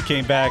disappeared and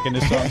came back, and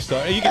this song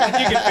started. You can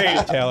fade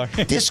it, Taylor.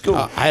 disco.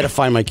 I had to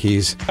find my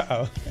keys.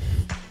 Uh-oh.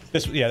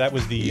 That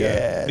was the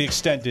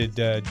extended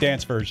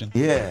dance version.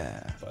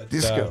 Yeah. But,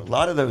 Disco. A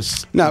lot of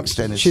those No,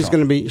 extended she's songs.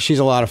 going to be. She's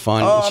a lot of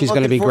fun. Oh, I'm she's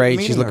going to be looking forward to great.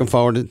 She's meeting looking her.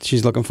 forward to.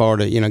 She's looking forward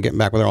to getting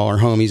back with all her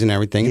homies and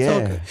everything. Yeah.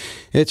 It's okay.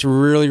 It's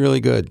really really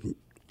good.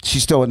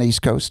 She's still on the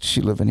East Coast.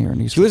 She living here in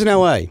the East She lives in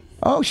L.A.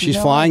 Oh, she's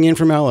flying in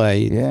from L.A.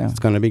 Yeah. It's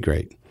going to be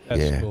great. That's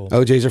Yeah. cool.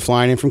 OJs are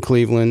flying in from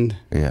Cleveland.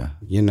 Yeah.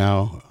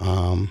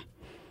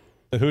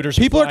 The Hooters.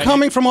 People are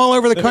coming from all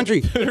over the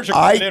country. Hooters are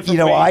coming in from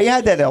Maine. I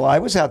had that. I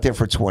was out there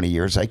for 20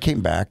 years. I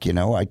came back.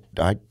 I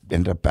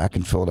ended up back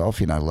in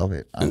Philadelphia, and I love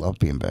it. I love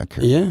being back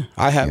here. Yeah,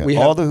 I have. Yeah. We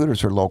All have. the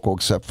Hooters are local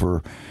except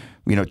for,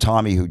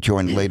 Tommy, who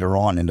joined later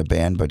on in the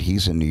band, but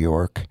he's in New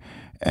York,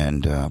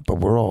 and but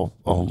we're all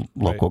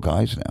local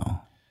guys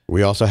now.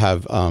 We also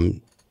have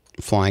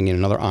flying in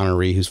another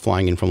honoree who's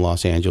flying in from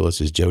Los Angeles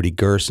is Jody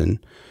Gerson,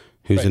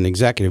 who's an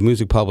executive,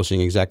 music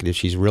publishing executive.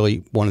 She's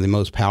really one of the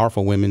most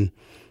powerful women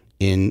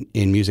in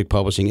music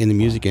publishing, in the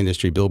music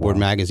industry. Billboard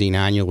magazine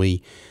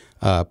annually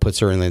puts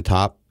her in the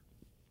top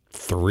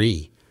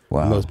 3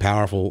 most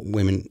powerful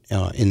women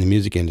in the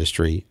music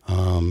industry.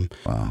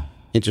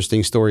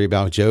 Interesting story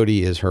about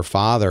Jody is her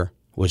father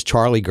was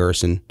Charlie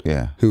Gerson,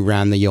 who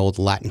ran the old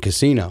Latin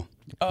Casino.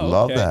 Oh,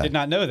 Love okay. that. I did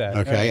not know that.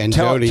 Okay, Right. and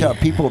Tell Jody.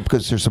 people,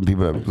 because there's some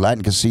people.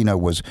 Latin Casino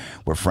was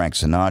where Frank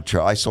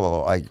Sinatra.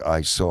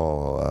 I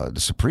saw the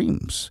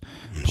Supremes.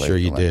 play Sure at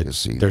the you Latin did.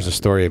 Casino, There's a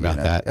story about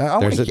that.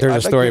 There's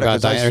a story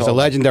about that. There's a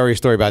legendary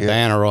story about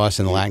Diana Ross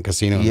and the Latin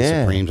Casino and the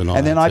Supremes and all that.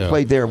 And then I too.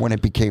 played there when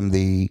it became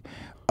the.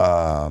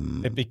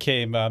 It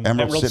became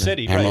Emerald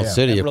City. Emerald right?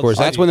 City, of Emerald course.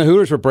 City. That's when the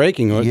Hooters were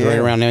breaking, right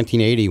around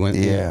 1980.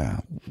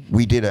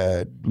 We did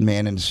a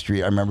Man in the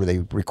Street. I remember they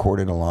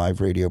recorded a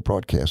live radio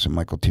broadcast, and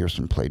Michael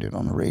Tierson played it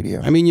on the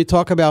radio. I mean, you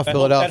talk about That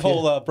Philadelphia.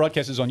 whole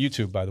broadcast is on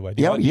YouTube, by the way.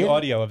 The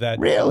audio of that,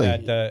 really?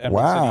 Emerald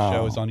City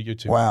show is on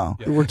YouTube. Wow.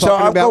 Yeah.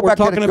 We're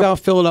talking about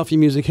Philadelphia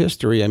music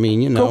history. I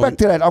mean, Go back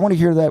to that. I want to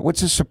hear that.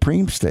 What's the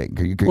Supremes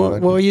thing?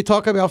 Well, you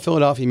talk about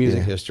Philadelphia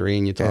music history,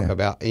 and you talk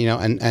about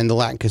and the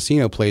Latin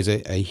Casino plays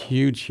a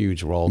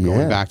huge role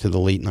going back to the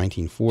late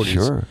 1940s.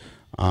 Sure.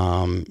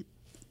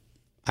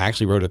 I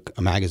actually wrote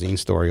a magazine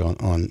story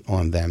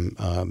on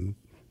them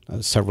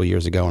several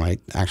years ago, and I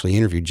actually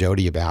interviewed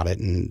Jody about it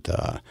and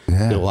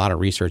did a lot of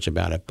research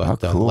about it. But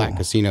the Latin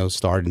Casino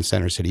started in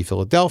Center City,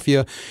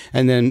 Philadelphia,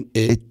 and then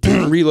it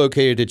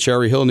relocated to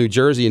Cherry Hill, New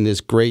Jersey, in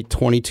this great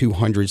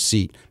 2,200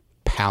 seat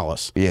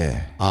palace.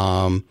 Yeah.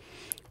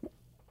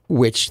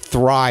 Which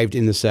thrived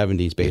in the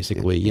 70s,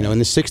 basically. In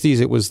the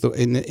 60s it was the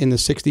in the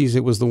 60s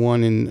it was the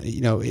one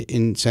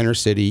in Center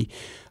City,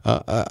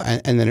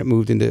 and then it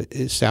moved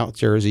into South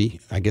Jersey.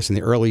 I guess in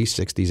the early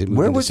 60s it moved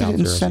Where into was South it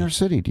in Jersey. Center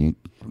City?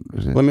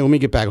 Let me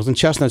get back. It was on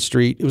Chestnut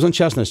Street. It was on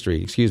Chestnut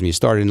Street. Excuse me. It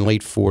started in the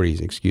late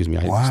 40s. Excuse me.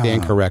 I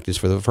stand corrected.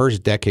 For the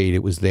first decade,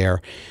 it was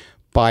there.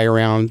 By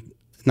around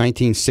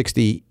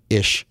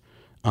 1960-ish.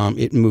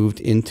 It moved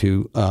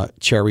into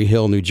Cherry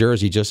Hill, New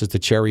Jersey, just as the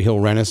Cherry Hill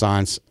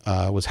Renaissance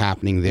was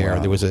happening there.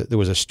 Wow. There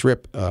was a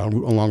strip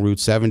along Route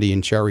 70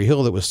 in Cherry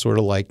Hill that was sort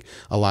of like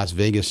a Las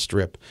Vegas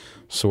strip,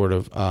 sort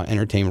of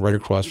entertainment right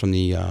across from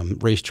the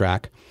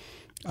racetrack.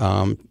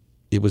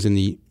 It was in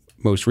the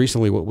most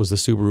recently, what was the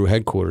Subaru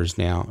headquarters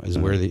now is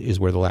where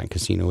the Latin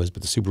Casino is,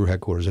 but the Subaru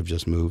headquarters have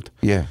just moved.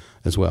 Yeah.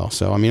 As well.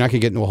 So I mean, I could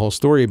get into a whole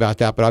story about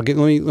that, but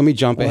let me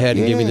jump ahead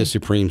and give you the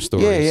Supreme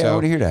story. Yeah, so, I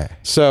want to hear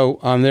that. So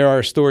there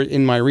are stories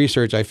in my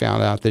research. I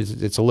found out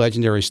that it's a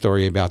legendary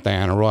story about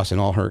Diana Ross and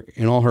all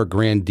her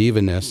grand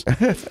diva-ness.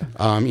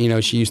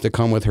 She used to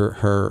come with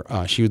her.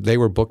 They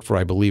were booked for,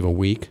 I believe, a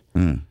week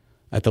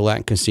at the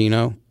Latin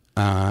Casino,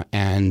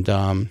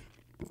 and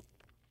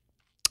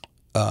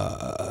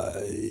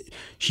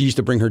she used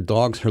to bring her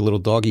dogs, her little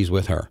doggies,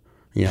 with her.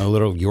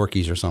 Little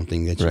Yorkies or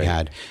something that she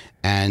had,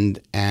 and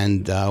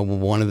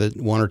one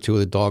or two of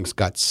the dogs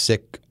got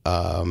sick,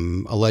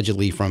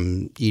 allegedly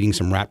from eating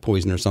some rat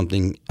poison or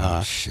something.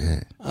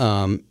 Shit.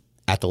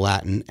 At the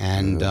Latin,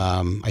 and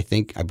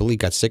I believe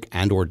got sick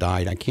and or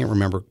died. I can't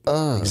remember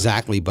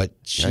exactly, but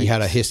she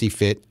had a hissy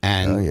fit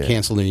and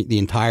canceled the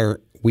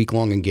entire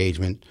week-long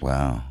engagement.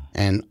 Wow.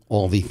 And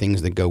all the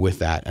things that go with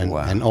that,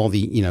 and all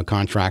the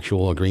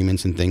contractual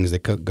agreements and things that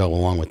go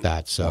along with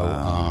that.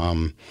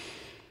 So.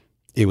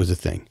 It was a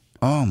thing.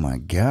 Oh my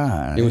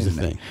God! It was a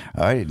thing.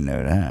 I didn't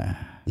know that.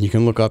 You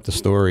can look up the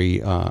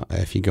story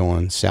if you go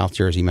on South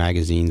Jersey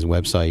Magazine's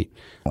website,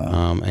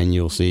 and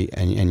you'll see.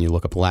 And you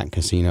look up Latin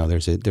Casino.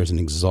 There's an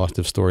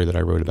exhaustive story that I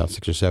wrote about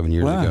 6 or 7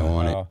 years ago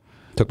on it.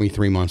 Took me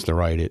 3 months to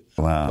write it.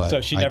 Wow!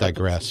 But So I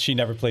digress. She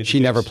never played. She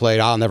never played.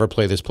 I'll never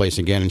play this place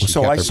again. And she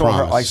So kept I her saw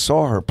promise. her. I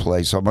saw her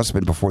play. So it must have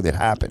been before that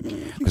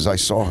happened because I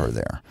saw her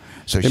there.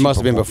 So It must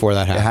have been before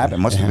that happened. It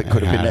happened. Must have been,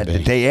 could have been It had that to the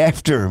be. day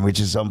after, which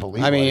is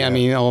unbelievable. I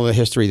mean, all the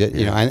history that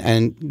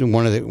and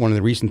one of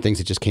the recent things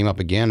that just came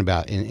up again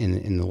about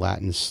in the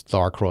Latin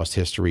star-crossed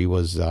history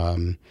was,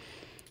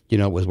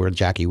 was where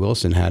Jackie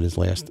Wilson had his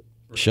last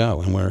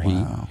show and where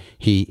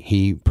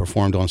he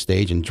performed on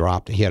stage and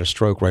dropped. He had a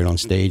stroke right on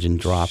stage and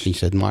dropped. He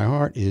said, "My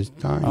heart is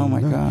dying." Oh my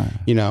God!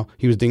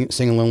 He was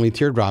singing "Lonely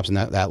Teardrops" in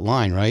that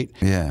line, right?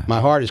 Yeah. My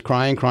heart is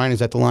crying. Is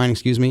that the line?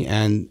 Excuse me.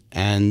 And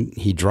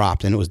he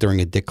dropped, and it was during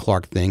a Dick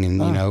Clark thing.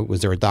 And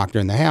was there a doctor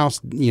in the house?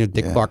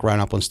 Dick Clark ran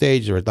up on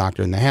stage. There was a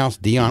doctor in the house.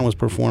 Dion was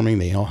performing.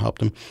 They all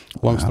helped him.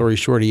 Long story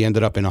short, he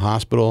ended up in a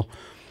hospital,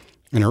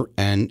 and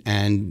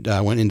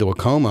went into a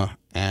coma.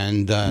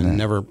 And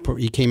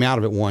he came out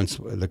of it once,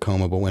 the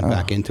coma, but went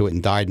back into it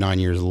and died 9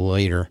 years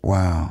later.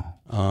 Wow.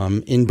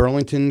 In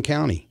Burlington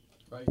County.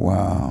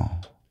 Wow.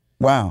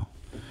 Wow.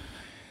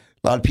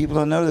 A lot of people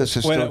don't know this.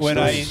 When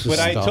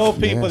I told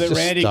people that Just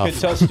Randy stuff.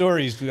 could tell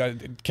stories,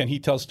 can he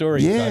tell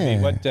stories? Yeah. I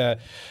mean,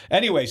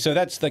 anyway, so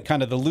that's the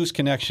kind of the loose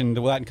connection,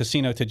 the Latin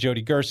Casino, to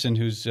Jody Gerson,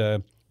 who's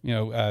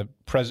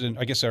president,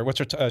 I guess, what's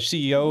her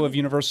CEO of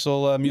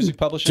Universal Music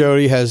Publishing?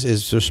 Jody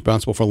is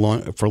responsible for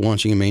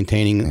launching and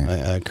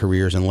maintaining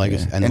careers and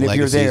legacy and And if you're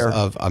legacies there-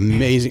 of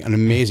an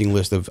amazing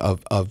list of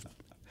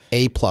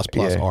A++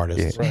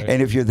 artists. Right.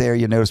 And if you're there,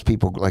 you notice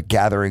people like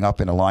gathering up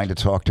in a line to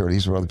talk to her.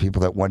 These were all the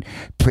people that went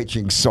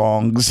pitching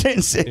songs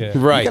and said, Yeah.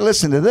 Right. You can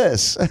listen to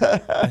this.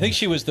 I think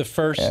she was the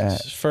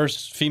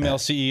first female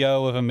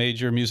CEO of a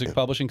major music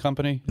publishing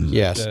company.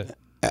 Yes.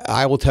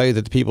 I will tell you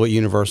that the people at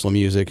Universal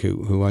Music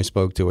who I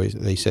spoke to,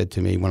 they said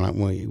to me when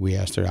we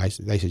asked her,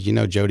 they said,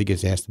 Jody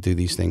gets asked to do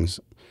these things,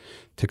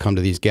 to come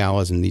to these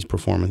galas and these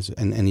performances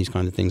and these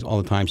kinds of things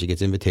all the time. She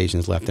gets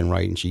invitations left and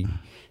right, and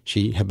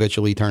she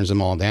habitually turns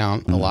them all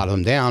down, a lot of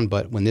them down.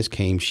 But when this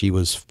came, she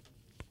was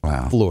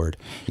floored.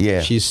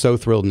 Yeah. She's so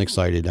thrilled and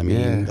excited. I mean,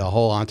 Yeah. the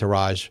whole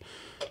entourage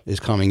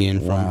is coming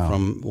in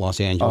from Los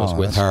Angeles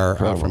with that's her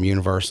incredible. from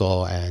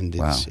Universal, and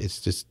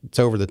it's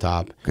over the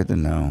top. Good to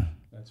know.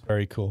 That's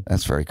very cool.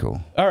 That's very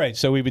cool. All right,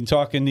 so we've been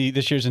talking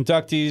this year's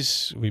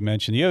inductees. We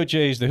mentioned the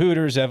OJs, the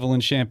Hooters, Evelyn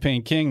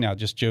Champagne King, now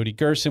just Jody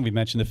Gerson. We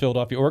mentioned the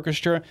Philadelphia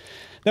Orchestra.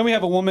 Then we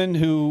have a woman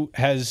who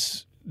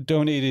has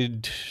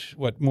donated,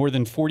 more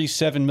than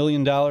 $47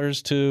 million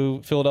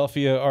to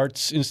Philadelphia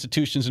arts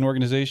institutions and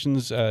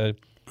organizations. Her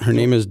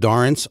name is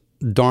Dorrance,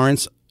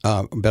 better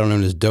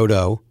known as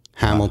Dodo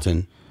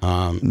Hamilton.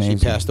 She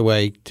passed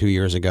away 2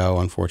 years ago,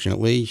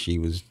 unfortunately. She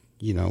was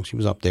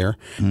up there.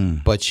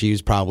 But she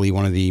was probably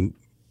one of the,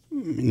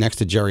 next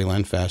to Jerry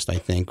Lenfest, I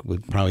think, was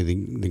probably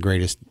the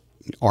greatest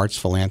arts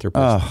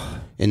philanthropist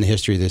in the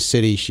history of this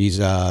city. She's,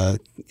 we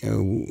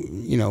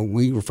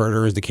refer to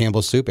her as the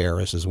Campbell Soup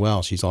heiress as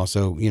well. She's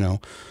also,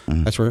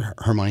 that's where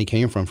her money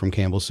came from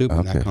Campbell Soup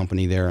and that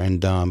company there.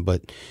 And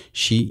but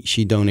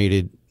she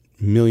donated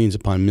millions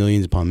upon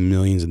millions upon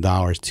millions of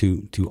dollars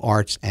to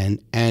arts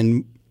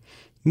and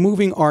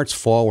moving arts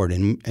forward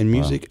and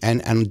music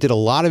and did a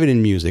lot of it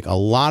in music, a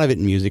lot of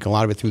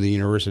it through the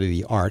University of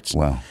the Arts.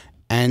 Wow.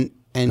 And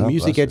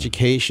music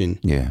education.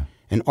 Yeah.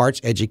 And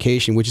arts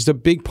education, which is a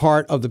big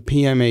part of the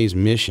PMA's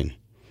mission,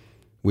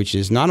 which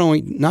is not only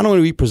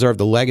do we preserve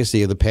the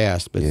legacy of the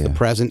past, but the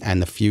present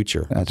and the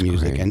future That's of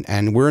music. great.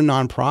 And we're a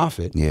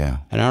nonprofit. Yeah.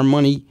 And our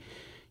money,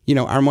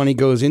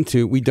 goes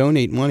into, we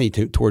donate money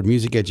toward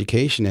music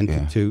education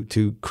and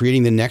to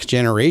creating the next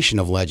generation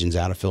of legends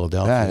out of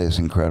Philadelphia. That is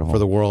incredible. For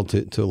the world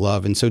to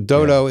love. And so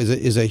Dodo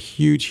is a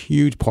huge,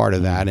 huge part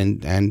of that.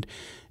 And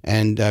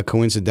And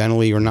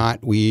coincidentally or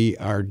not, we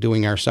are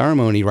doing our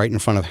ceremony right in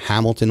front of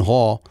Hamilton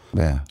Hall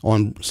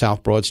on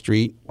South Broad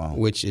Street,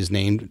 which is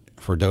named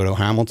for Dodo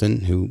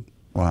Hamilton, who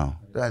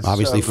That's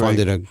obviously so great.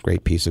 funded a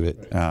great piece of it.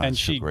 Oh, And that's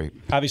so she great.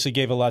 obviously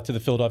gave a lot to the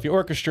Philadelphia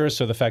Orchestra,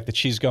 so the fact that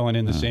she's going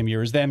in the same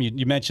year as them,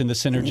 you mentioned the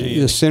synergy.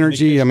 The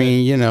synergy, I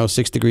mean,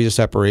 6 degrees of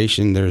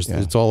separation,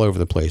 it's all over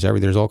the place.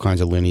 There's all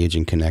kinds of lineage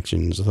and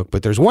connections.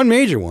 But there's one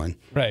major one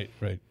Right.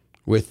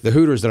 with the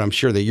Hooters that I'm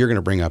sure that you're going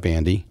to bring up,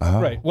 Andy.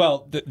 Right.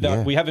 Well,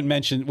 we haven't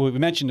mentioned. Well, we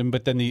mentioned him,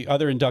 but then the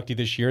other inductee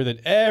this year that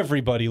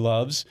everybody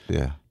loves,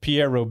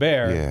 Pierre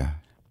Robert. Yeah.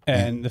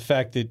 And the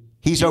fact that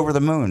He's over the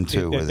moon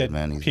too with that it,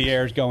 man.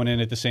 Pierre's going in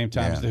at the same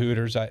time as the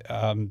Hooters,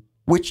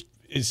 Which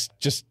is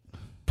just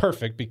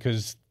perfect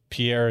because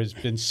Pierre has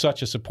been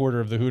such a supporter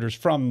of the Hooters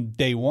from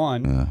day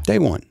one. Day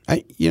one.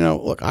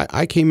 Look,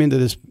 I came into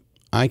this.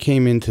 I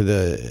came into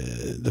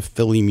the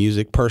Philly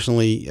music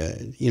personally.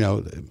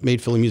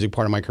 Made Philly music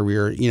part of my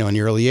career. In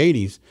the early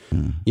 '80s.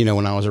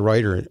 When I was a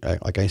writer,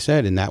 like I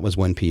said, and that was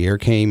when Pierre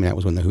came. And that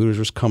was when the Hooters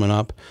was coming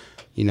up.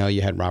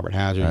 You had Robert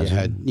Hazard.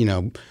 You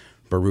had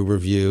Baru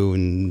Review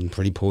and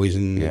Pretty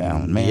Poison,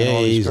 and man,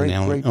 all these Yays, great,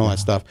 and great all men. that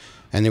stuff.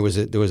 And there was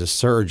a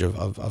surge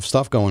of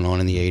stuff going on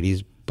in the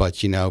 '80s. But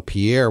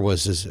Pierre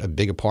was as a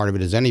big a part of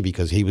it as any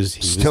because he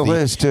Still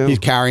is, too. He's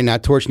carrying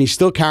that torch, and he's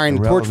still carrying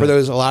the torch for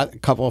those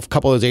couple of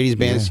those '80s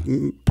bands.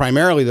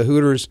 Primarily the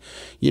Hooters,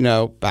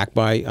 back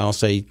by I'll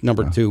say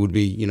number 2 would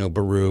be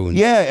Baru. And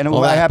and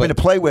all I that, happen but-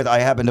 to play with.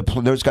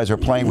 Those guys are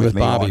playing with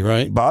me. Bobby,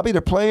 right? Bobby,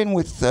 they're playing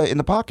with in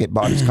the pocket.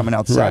 Bobby's coming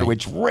outside, Right.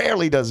 which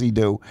rarely does he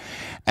do.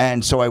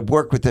 And so I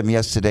worked with them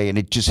yesterday, and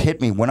it just hit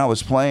me when I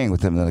was playing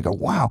with them. And I go,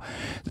 wow,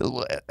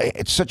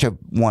 it's such a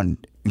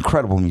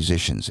incredible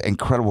musicians,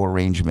 incredible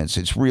arrangements.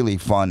 It's really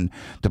fun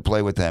to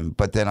play with them.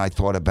 But then I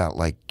thought about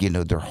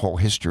their whole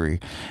history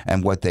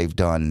and what they've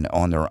done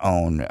on their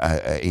own,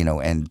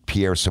 and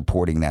Pierre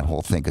supporting that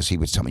whole thing because he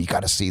would tell me, you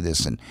got to see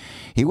this. And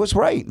he was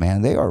right,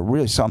 man. They are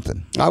really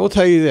something. I will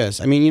tell you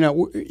this. I mean,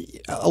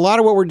 a lot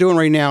of what we're doing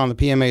right now on the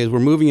PMA is we're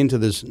moving into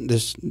this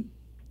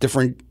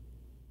different.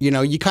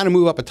 You kind of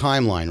move up a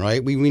timeline,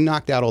 right? We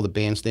knocked out all the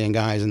bandstand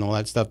guys and all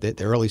that stuff, the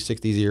early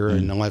 '60s era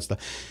and all that stuff,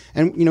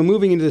 and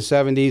moving into the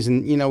 '70s,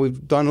 and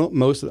we've done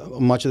much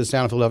of the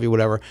sound of Philadelphia,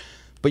 whatever.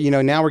 But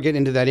now we're getting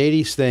into that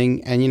 '80s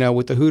thing, and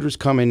with the Hooters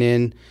coming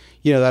in,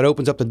 that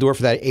opens up the door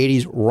for that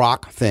 '80s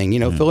rock thing.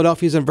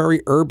 Philadelphia is a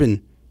very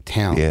urban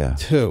town,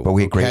 too. But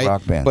we had great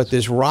rock bands. But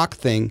this rock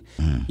thing,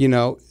 You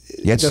had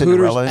the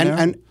Cinderella Hooters,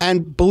 in there?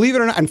 and believe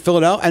it or not, and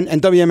Philadelphia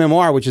and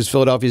WMMR, which is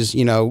Philadelphia's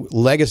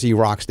legacy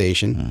rock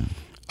station.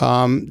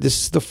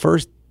 This is the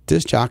first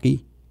disc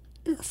jockey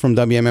from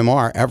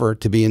WMMR ever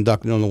to be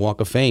inducted on the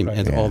Walk of Fame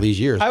in all these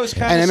years. I was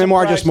kinda and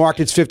MMR just surprised- marked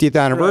its 50th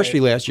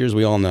anniversary last year, as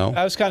we all know.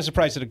 I was kind of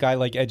surprised that a guy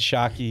like Ed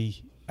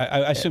Shockey,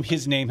 I assume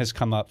his name has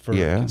come up for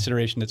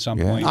consideration at some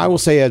point. I will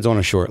say Ed's on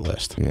a short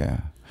list. Yeah.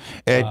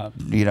 Ed,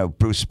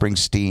 Bruce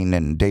Springsteen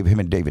and him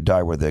and David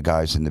Dye were the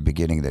guys in the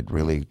beginning that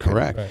really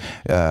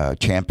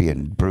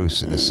championed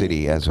Bruce in the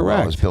city, as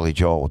well as Billy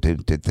Joel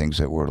did things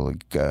that were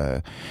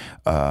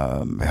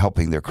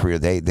helping their career.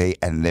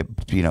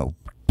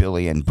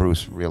 Billy and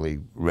Bruce really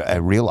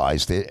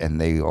realized it,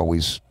 and they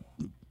always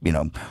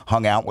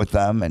hung out with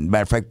them. And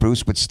matter of fact,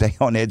 Bruce would stay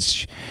on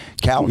Ed's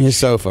couch. His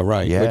sofa,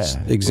 right, Yeah,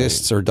 which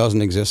exists or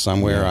doesn't exist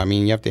somewhere. I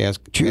mean, you have to ask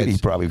Judy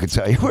probably could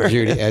tell you where.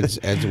 Judy,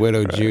 Ed's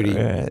widow, Judy.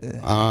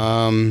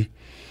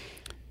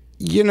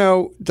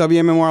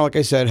 WMMR, like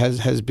I said,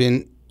 has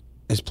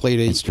played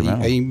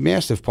a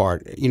massive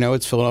part.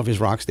 It's Philadelphia's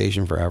rock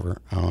station forever.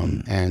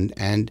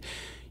 And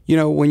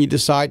when you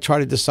try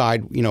to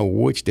decide,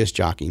 which disc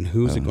jockey and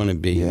who's it going to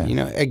be,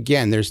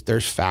 again,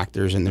 there's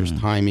factors and there's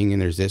timing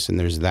and there's this and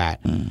there's that,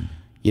 and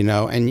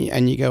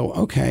you go,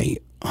 okay,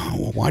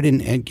 well, why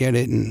didn't Ed get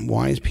it and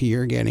why is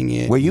Pierre getting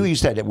it? Well, you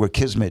used that where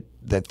Kismet,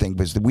 that thing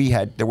was,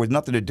 there was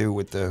nothing to do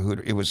with the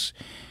Hooter. It was,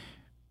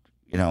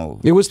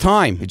 it was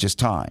time. It's just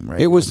time,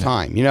 right? It was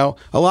time.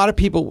 A lot of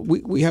people,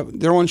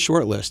 they're on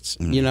short lists,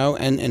 and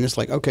it's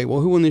like, okay, well,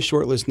 who on this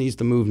short list needs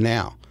to move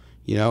now,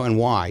 and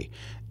why?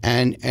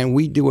 And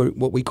we do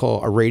what we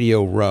call a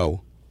radio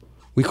row.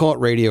 We call it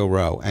Radio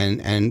Row,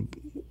 and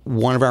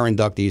one of our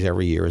inductees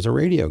every year is a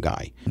radio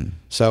guy.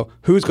 So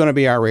who's going to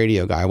be our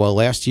radio guy? Well,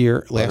 last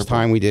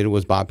time we did it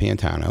was Bob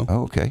Pantano.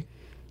 Oh, okay.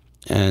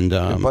 And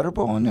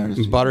Butterball in there?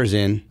 Butter's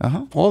in.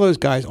 All those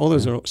guys, all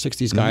those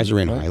 60s guys are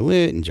in. High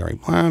Lit and Jerry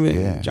Plavitt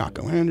and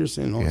Jocko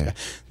Henderson. All those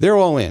guys. They're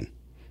all in.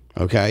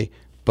 Okay.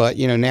 But,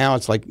 now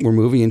it's like we're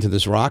moving into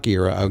this rock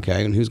era.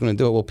 Okay. And who's going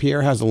to do it? Well,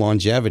 Pierre has the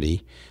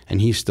longevity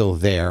and he's still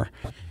there.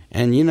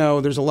 And,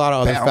 there's a lot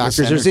of other Boundless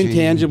factors. energy.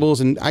 There's intangibles,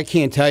 and I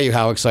can't tell you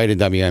how excited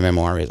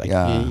WMMR is. I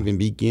can't even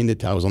begin to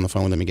tell. I was on the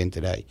phone with them again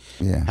today.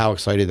 How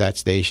excited that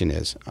station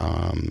is.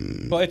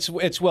 Well,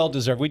 it's well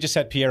deserved. We just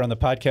had Pierre on the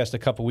podcast a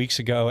couple weeks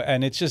ago,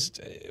 and it's just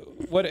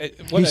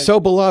He's so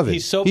beloved.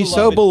 He's so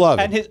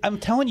beloved. And I'm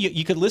telling you,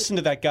 you could listen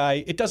to that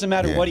guy. It doesn't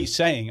matter what he's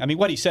saying. I mean,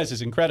 what he says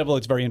is incredible.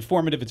 It's very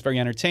informative. It's very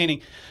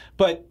entertaining.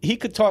 But he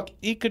could talk.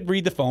 He could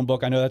read the phone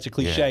book. I know that's a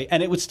cliche,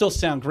 and it would still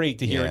sound great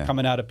to hear it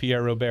coming out of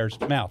Pierre Robert's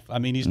mouth. I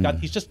mean,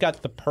 he's just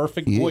got the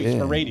perfect voice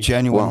for radio.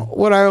 Genuine. Well,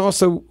 what I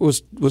also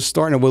was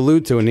starting to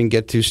allude to and didn't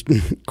get to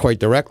quite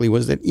directly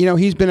was that,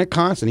 he's been a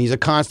constant. He's a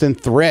constant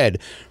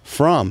thread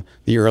from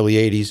the early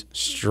 80s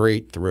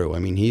straight through. I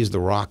mean, he's the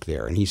rock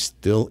there, and he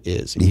still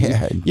is. And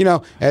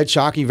Ed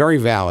Shockey, very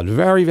valid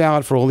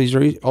for all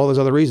those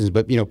other reasons.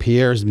 But,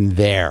 Pierre's been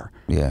there.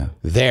 Yeah.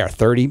 There,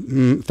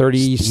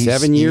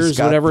 37 years,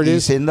 whatever it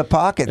is. He's in the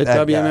pocket.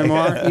 At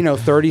WMMR,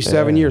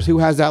 37 years. Who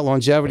has that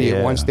longevity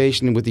at one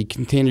station with the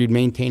continued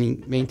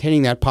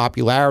maintaining that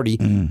popularity,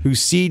 who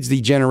seeds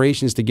the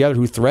generations together,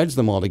 who threads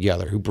them all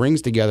together, who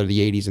brings together the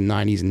 80s and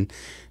 90s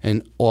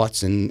and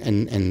aughts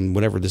and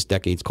whatever this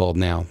decade's called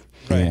now.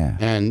 Right. Yeah.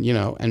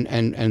 And,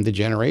 and the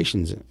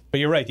generations. But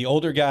you're right. The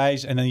older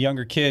guys and then the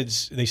younger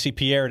kids, they see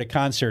Pierre at a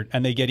concert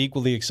and they get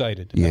equally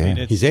excited. Yeah. I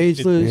mean, He's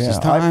ageless. He's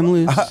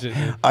timeless.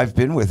 I've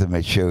been with him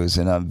at shows,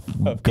 and I'm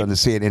going to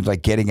see it in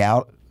like getting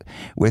out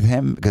with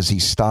him because he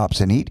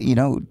stops and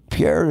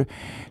Pierre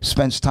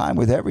spends time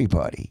with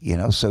everybody,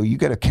 so you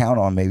got to count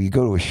on maybe you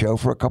go to a show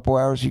for a couple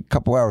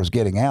hours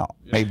getting out,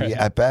 maybe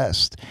at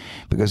best,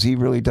 because he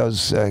really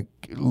does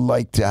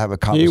like to have a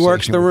conversation. He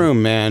works the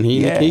room, man.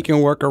 He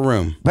can work a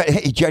room, but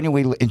he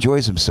genuinely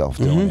enjoys himself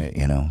doing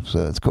it,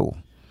 so it's cool.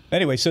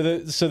 Anyway, so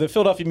the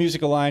Philadelphia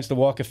Music Alliance, the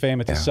Walk of Fame,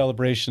 it's a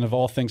celebration of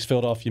all things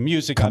Philadelphia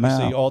music.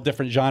 Obviously, all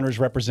different genres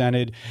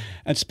represented.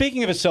 And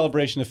speaking of a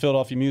celebration of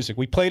Philadelphia music,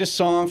 we played a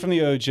song from the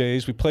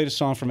OJs. We played a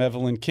song from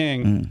Evelyn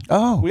King.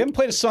 We haven't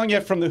played a song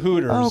yet from the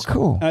Hooters. Oh,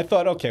 cool. And I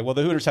thought, okay, well,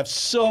 the Hooters have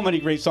so many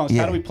great songs.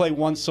 How do we play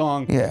one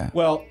song? Yeah.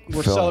 Well,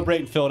 we're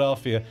celebrating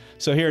Philadelphia.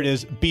 So here it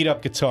is, Beat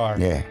Up Guitar.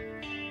 Yeah.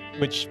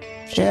 Which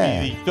should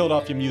be the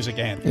Philadelphia music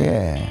anthem.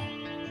 Yeah.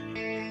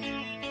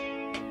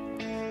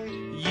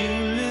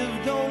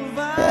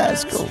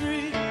 That's cool.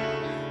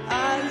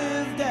 I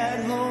lived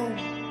at home.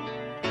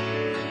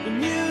 The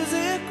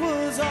music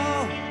was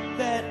all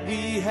that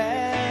we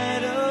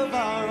had of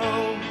our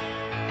own.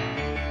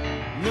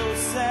 No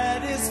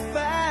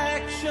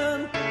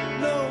satisfaction,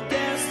 no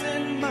gas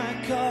in my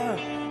car,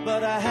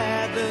 but I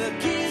had the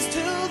keys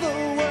to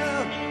the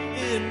world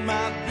in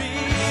my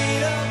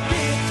beat up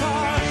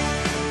guitar.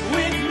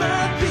 With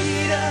my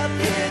beat up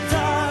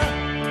guitar,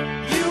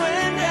 you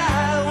and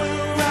I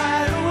will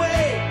ride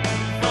away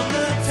from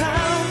the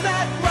town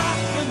that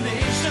rocked the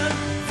nation,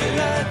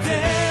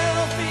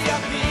 Philadelphia,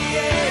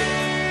 PA.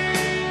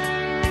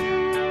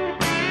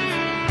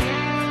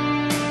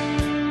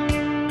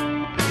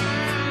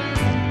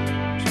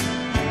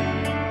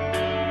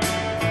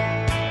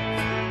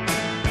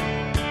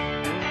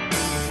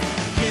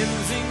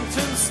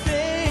 Kensington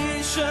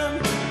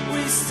Station,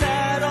 we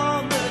sat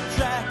on the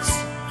tracks.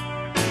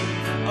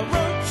 I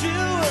wrote you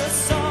a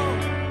song,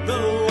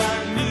 though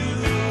I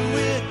knew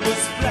it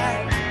was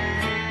flat.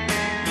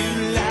 You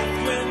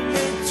laughed when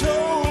they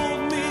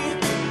told me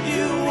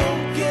you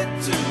won't get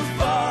too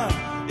far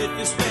if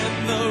you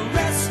spend the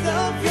rest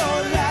of your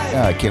life.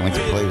 I can't wait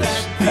to play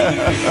this.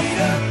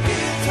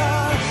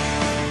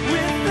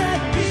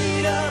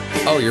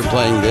 Oh, you're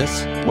playing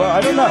this? Well,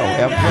 I don't know.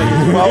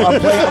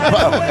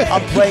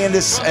 I'm playing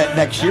this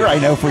next year. I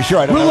know for sure.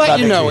 I don't We'll know let about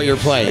you next know year. what you're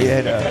playing.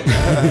 Yeah, no.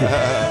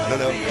 I don't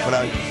know, but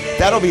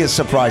that'll be a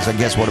surprise, I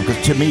guess,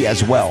 because to me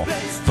as well.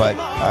 But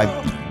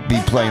I'll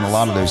be playing a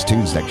lot of those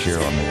tunes next year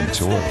on the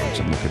tour, which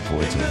I'm looking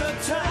forward to.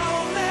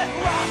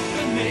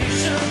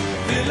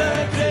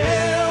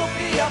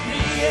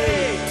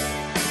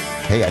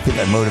 Hey, I think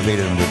I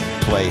motivated him to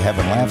play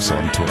Heaven Laughs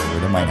on tour.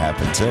 That might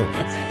happen too.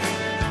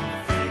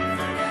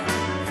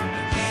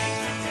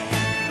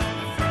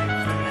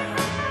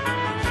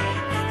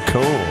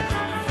 Cool.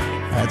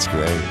 That's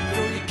great.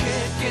 You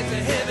can't get to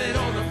heaven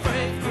on the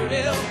Frankfurt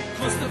L,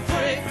 'cause the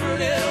Frankfurt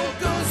L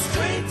goes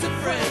straight to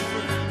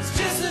Frankfurt. It's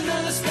just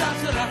another stop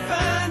till I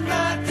find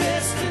my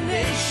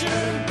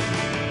destination.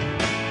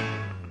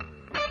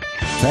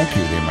 Thank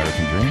you, the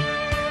American Dream.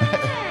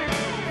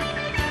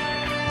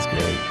 That's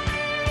great.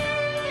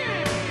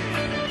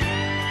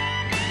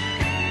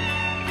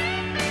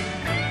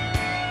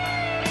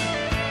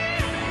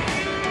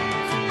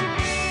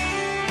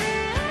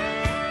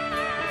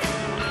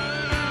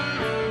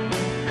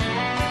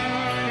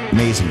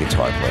 Amazing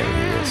guitar player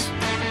he is.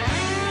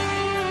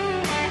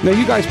 Now,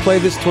 you guys play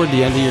this toward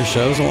the end of your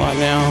shows a lot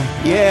now?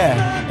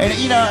 Yeah,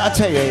 and I'll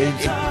tell you,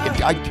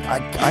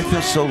 I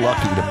feel so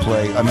lucky to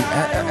play. I mean,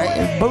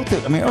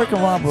 Eric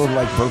and Rob were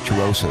like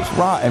virtuosos.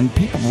 Rob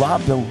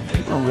don't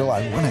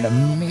realize what an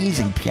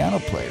amazing piano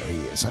player he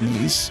is. I mean,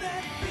 he's,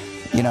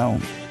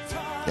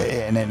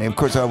 and of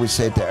course I always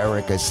say it to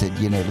Eric. I said,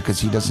 because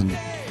he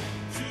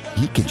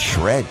can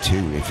shred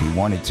too if he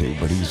wanted to,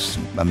 but he's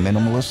a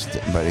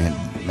minimalist. But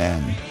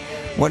man,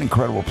 what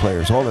incredible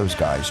players! All those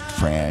guys,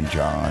 Fran,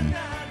 John.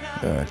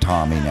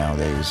 Tommy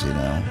nowadays,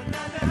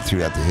 and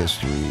throughout the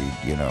history,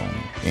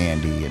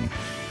 Andy, and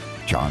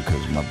John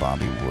Kuzma,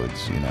 Bobby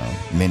Woods, you know,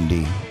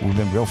 Mindy. We've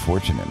been real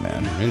fortunate,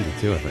 man. Mindy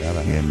too. I forgot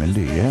about Yeah,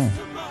 Mindy. Yeah,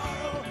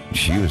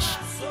 she was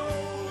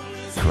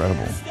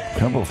incredible.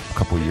 Incredible. A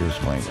couple of years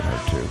playing with her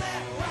too.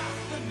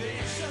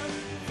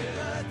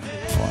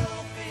 Fun.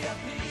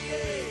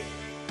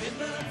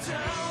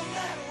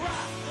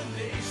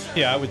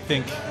 Yeah, I would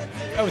think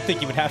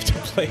you would have to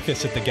play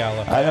this at the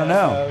gala. I don't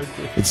know.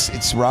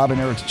 It's Rob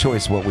and Eric's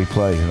choice what we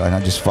play, and I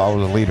just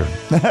follow the leader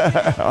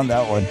on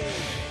that one.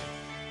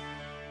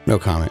 No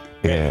comment.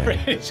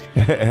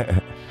 Yeah.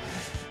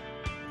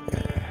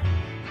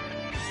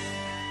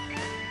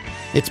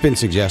 It's been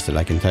suggested,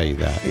 I can tell you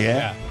that.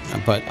 Yeah.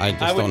 But I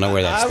just don't know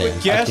where that stands. I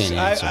would guess.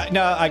 can't answer.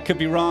 No, I could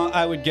be wrong.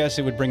 I would guess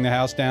it would bring the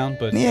house down,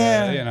 but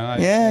Yeah. you know.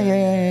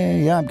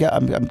 Yeah.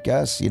 I'm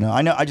guess. You know,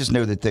 I just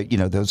know that you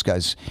know, those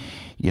guys,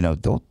 you know,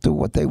 they'll do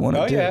what they want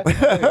to do,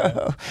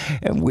 Yeah.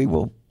 and we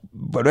will.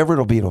 Whatever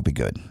it'll be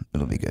good.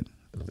 It'll be good.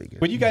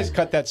 When you guys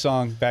cut that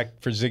song back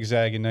for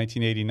Zigzag in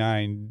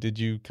 1989, did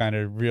you kind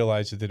of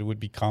realize that it would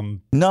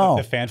become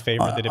the fan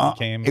favorite that it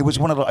became? It was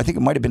one of the, I think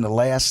it might have been the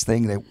last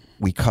thing that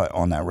we cut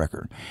on that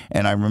record.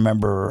 And I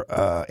remember,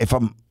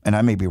 and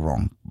I may be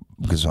wrong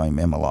because I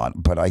am a lot,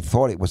 but I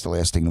thought it was the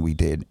last thing that we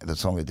did, the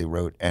song that they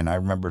wrote. And I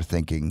remember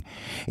thinking,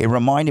 it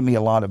reminded me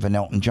a lot of an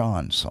Elton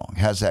John song. It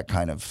has that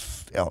kind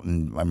of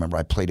Elton. I remember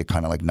I played it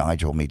kind of like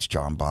Nigel meets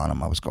John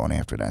Bonham. I was going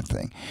after that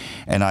thing.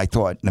 And I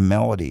thought the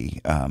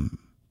melody,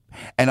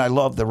 and I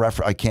love the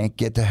reference. I can't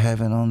get to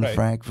heaven on the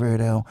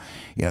Frankfurt L,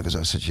 you know, because I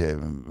was such a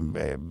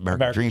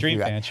American Dream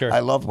fan. Sure, I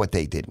love what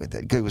they did with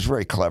it. 'Cause it was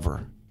very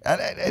clever.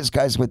 And as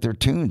guys with their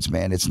tunes,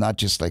 man, it's not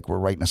just like we're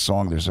writing a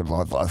song. There's a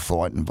lot of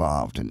thought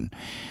involved, and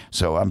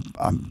so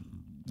I'm,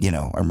 you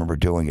know, I remember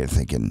doing it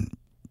thinking,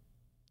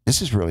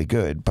 this is really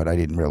good, but I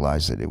didn't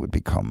realize that it would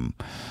become,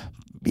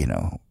 you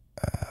know,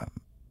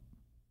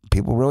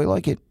 people really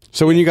like it.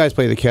 So when you guys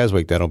play the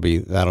Keswick, that'll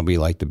be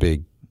like the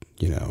big,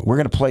 you know. We're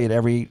going to play it.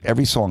 Every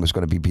song is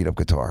going to be beat up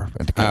guitar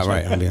at the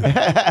Keswick. Right.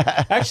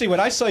 Actually, when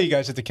I saw you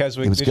guys at the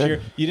Keswick this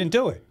year, you didn't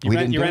do it. You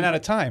ran out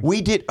of time.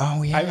 We did.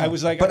 Oh yeah. I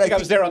was like, but I think I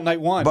was there on night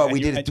one. But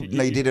we did it.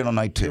 They did it on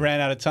night two. You ran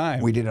out of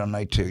time. We did it on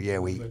night two. Yeah,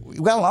 we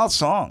got a lot of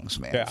songs,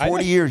 man. Yeah,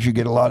 40 years, you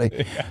get a lot of.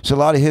 It's a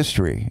lot of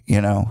history, you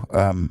know.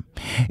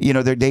 You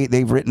know,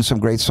 they've written some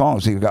great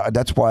songs.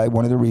 That's why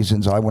one of the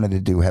reasons I wanted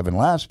to do Heaven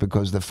Laughs,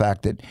 because the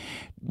fact that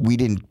we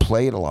didn't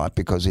play it a lot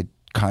because it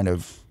kind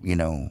of, you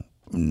know.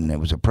 And it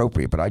was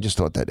appropriate, but I just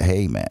thought that,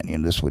 hey, man, you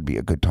know, this would be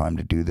a good time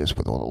to do this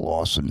with all the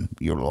loss and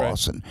your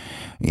loss, and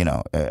you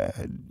know,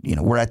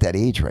 we're at that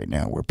age right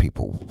now where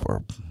people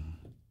are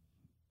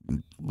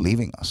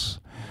leaving us.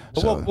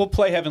 So, we'll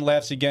play Heaven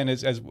Laughs again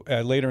as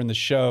later in the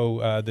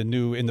show. The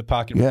new In the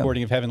Pocket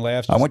recording of Heaven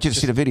Laughs. I want you to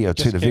see the video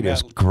too. The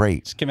video's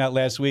great. Just came out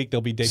last week.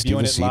 They'll be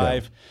debuting it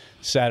live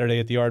Saturday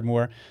at the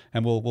Ardmore,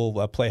 and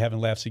we'll play Heaven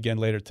Laughs again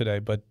later today.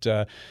 But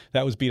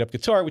that was Beat Up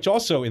Guitar, which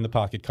also In the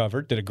Pocket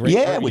covered. Did a great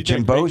with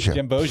Jim Bosia.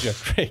 Jim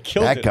Bosia, great,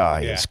 killed that it.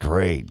 guy is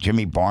great.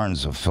 Jimmy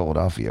Barnes of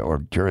Philadelphia or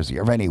Jersey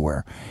or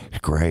anywhere,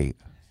 great.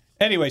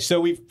 Anyway, so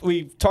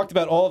we've talked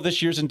about all of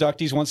this year's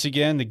inductees once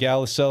again. The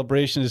gala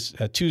celebration is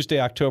Tuesday,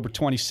 October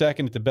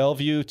 22nd at the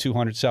Bellevue,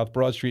 200 South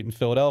Broad Street in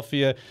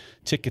Philadelphia.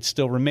 Tickets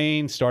still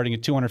remain, starting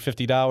at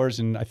 $250,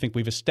 and I think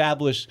we've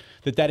established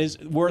that is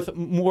worth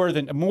more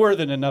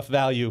than enough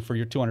value for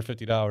your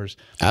 $250.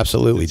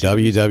 Absolutely.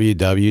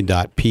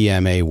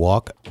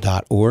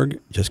 www.pmawalk.org.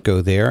 Just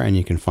go there, and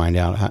you can find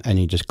out, and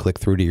you just click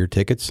through to your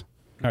tickets.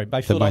 All right.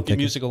 By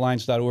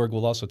PhiladelphiaMusicAlliance.org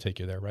will also take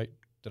you there, right?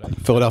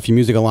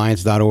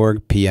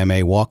 PhiladelphiaMusicAlliance.org,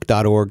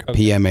 PMAWalk.org,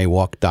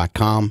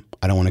 PMAWalk.com.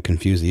 I don't want to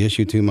confuse the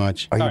issue too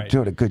much. Oh, you're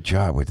doing a good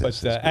job with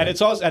this. But, and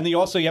it's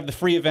also, you have the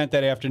free event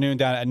that afternoon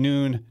down at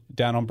noon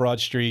down on Broad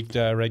Street,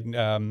 right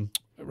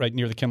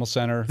near the Kimmel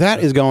Center. That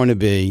is going to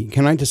be.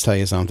 Can I just tell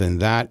you something?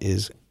 That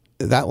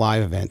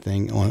live event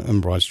thing on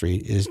Broad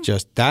Street is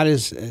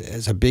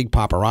a big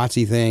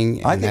paparazzi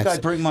thing. I think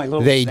I'd bring my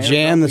little. They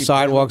jam the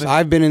sidewalks.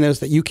 I've been in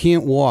those that you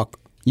can't walk.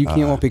 You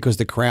can't walk because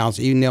the crowds,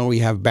 even though we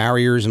have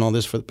barriers and all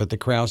this, but the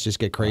crowds just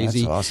get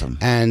crazy. That's awesome.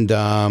 And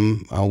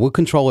we'll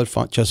control it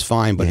just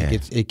fine, but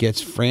it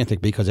gets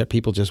frantic because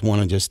people just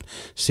want to just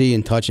see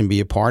and touch and be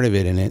a part of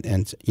it.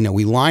 And you know,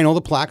 we line all the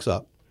plaques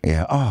up.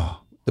 Yeah. Oh.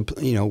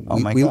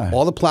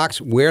 All the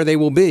plaques where they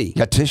will be.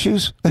 Got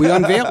tissues? We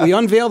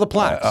unveil the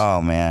plaques.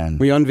 Oh man.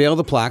 We unveil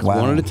the plaques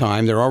one at a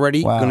time. They're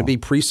already going to be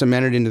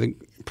pre-embedded into the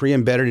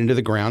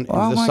ground,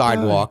 into the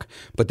sidewalk,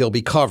 but they'll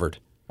be covered.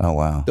 Oh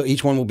wow! So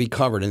each one will be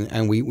covered,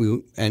 and we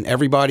and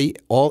everybody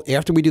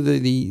after we do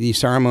the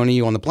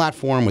ceremony on the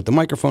platform with the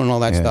microphone and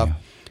all that stuff.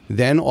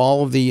 Then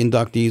all of the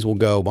inductees will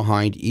go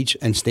behind each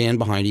and stand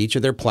behind each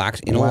of their plaques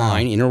in a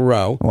line, in a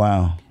row.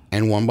 Wow!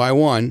 And one by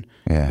one,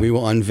 we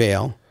will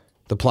unveil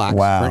the plaques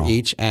for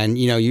each. And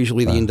you know,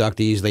 usually the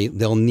inductees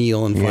they'll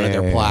kneel in front of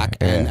their plaque,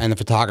 and the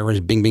photographers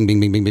bing, bing, bing,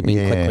 bing, bing, bing,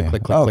 click,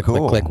 click, click, click,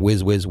 click, click,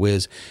 whiz, whiz,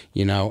 whiz.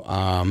 You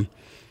know.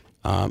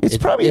 It's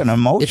probably an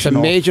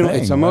emotional thing.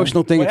 It's an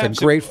emotional thing. It's a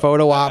great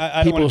photo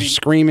op. People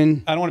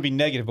screaming. I don't want to be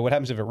negative, but what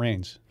happens if it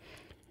rains?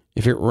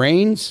 If it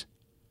rains,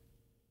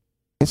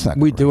 it's not.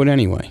 We do it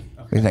anyway.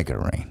 It ain't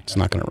gonna rain. It's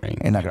not going to rain.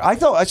 Ain't not gonna,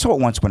 I saw it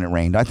once when it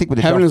rained. I think with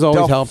the Heaven has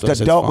always helped us.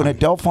 It's when fine. the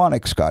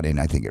Delphonics got in,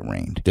 I think it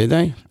rained. Did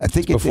they? I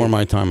think It's before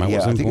my time. I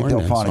wasn't I think born the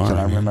then. Delphonics, and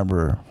I Sorry.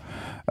 remember.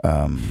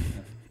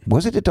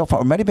 Was it the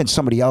Delphonics? It might have been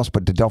somebody else,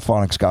 but the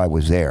Delphonics guy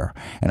was there,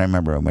 and I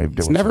remember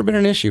It's never been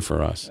an issue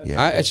for us.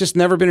 It's just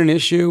never been an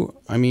issue.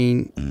 I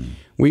mean,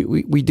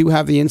 we do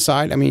have the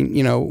inside. I mean,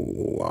 you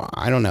know,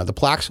 I don't know. The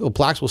plaques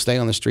will stay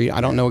on the street.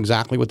 I don't know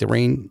exactly what the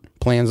rain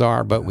plans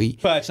are, but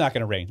But it's not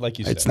going to rain, like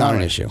you said. it's not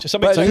an issue. Just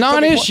somebody It's a check-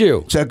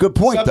 non-issue. It's a good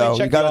point, Somebody though.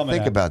 check You the got to almanac.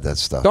 think about that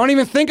stuff. Don't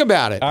even think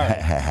about it. All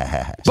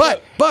right.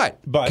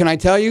 But can I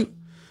tell you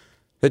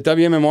that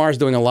WMMR is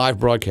doing a live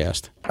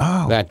broadcast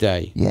that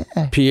day? Yeah.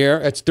 Pierre,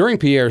 it's during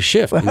Pierre's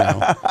shift, you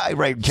know.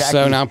 Right, Jackie.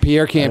 So now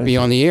Pierre can't be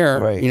on the air,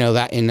 Right. you know,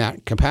 that in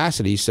that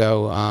capacity.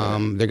 So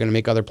they're going to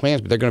make other plans,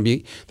 but they're going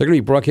to be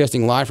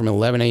broadcasting live from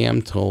 11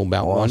 a.m. till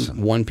about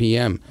Awesome. 1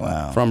 p.m.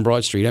 Wow. from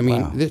Broad Street. I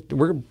mean,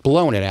 we're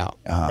blowing it out.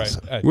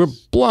 Awesome. Right. We're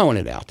blowing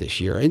it out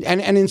this year, and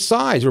in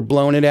size, we're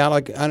blowing it out.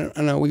 Like I don't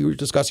know, we were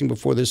discussing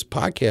before this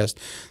podcast,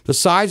 the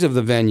size of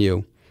the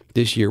venue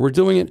this year. We're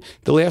doing it.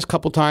 The last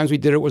couple times we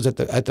did it was at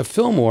the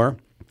Fillmore,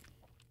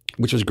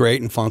 which was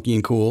great and funky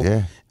and cool.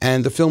 Yeah.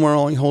 And the Fillmore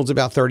only holds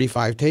about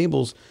 35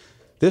 tables.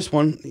 This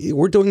one,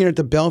 we're doing it at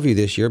the Bellevue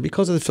this year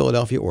because of the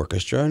Philadelphia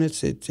Orchestra, and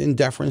it's in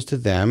deference to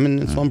them, and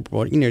it's on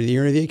Broad, you know, the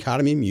year of the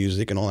Academy of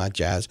Music and all that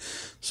jazz.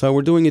 So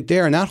we're doing it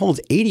there, and that holds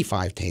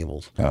 85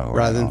 tables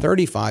rather than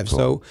 35.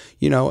 So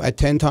you know, at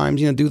 10 times,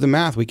 you know, do the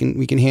math. We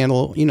can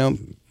handle, you know,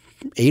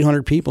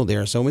 800 people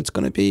there. So it's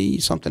going to be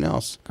something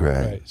else. Great.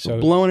 Right. So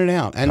We're blowing it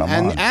out,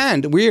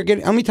 and we are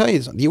getting. Let me tell you,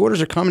 the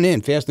orders are coming in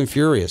fast and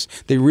furious.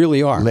 They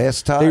really are.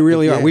 Last time, they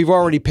really yeah. are. We've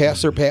already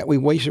surpassed. We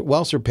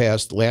well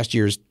surpassed last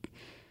year's,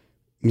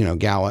 you know,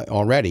 gala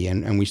already,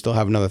 and we still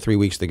have another 3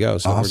 weeks to go.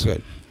 So Awesome. we're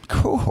good.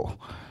 Cool.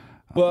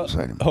 well,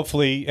 Exciting.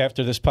 hopefully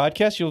after this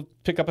podcast, you'll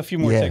pick up a few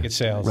more Yeah, ticket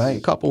sales. right.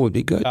 A couple would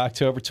be good.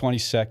 October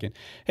 22nd.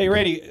 Hey,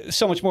 Randy,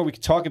 so much more we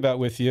could talk about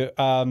with you.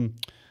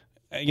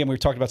 Again, we've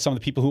talked about some of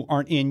the people who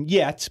aren't in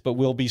yet, but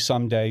will be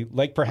someday,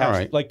 like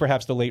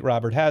perhaps the late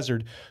Robert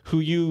Hazard,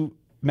 who you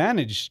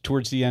managed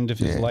towards the end of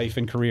his life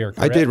and career.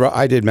 I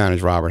correct? did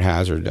manage Robert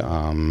Hazard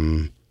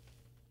from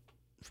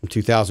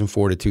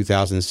 2004 to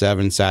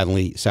 2007.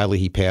 Sadly,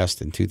 he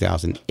passed in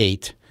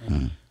 2008.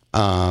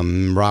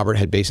 Robert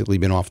had basically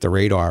been off the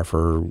radar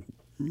for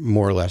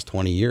more or less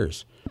 20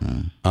 years.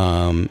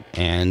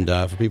 And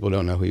for people who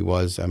don't know who he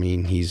was, I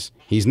mean, he's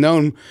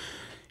known.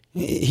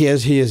 He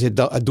has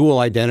a dual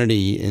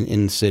identity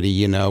in the city,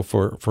 you know,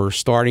 for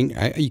starting.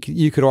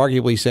 You could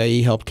arguably say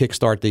he helped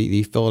kickstart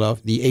the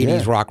Philadelphia, the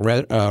 80s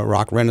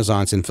rock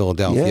renaissance in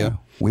Philadelphia. Yeah.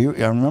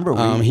 I remember.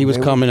 He was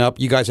coming up.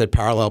 You guys had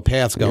parallel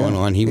paths going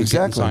on. He was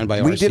getting signed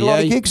by RCA. We did a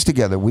lot of gigs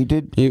together. We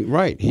did. He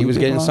was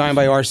getting signed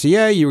by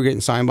RCA. You were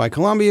getting signed by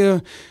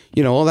Columbia.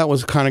 You know, all that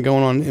was kind of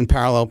going on in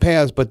parallel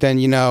paths. But then,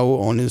 you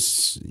know,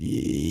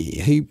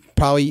 he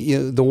probably, you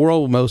know, the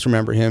world will most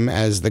remember him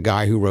as the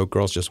guy who wrote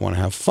 "Girls Just Want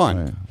to Have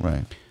Fun."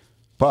 Right.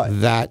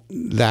 But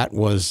That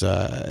was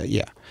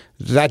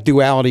that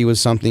duality was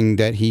something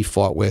that he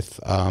fought with.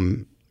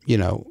 You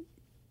know,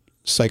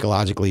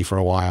 psychologically for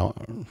a while.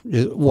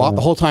 The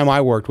whole time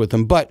I worked with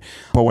him, but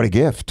what a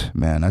gift,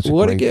 man! That's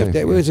what a great gift!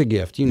 thing. It was a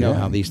gift. You know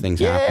how these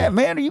things Yeah, happen.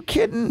 man, are you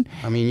kidding?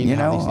 I mean, you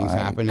know how these things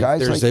happen. Guys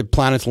There's like, the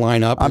planets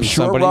line up. I'm and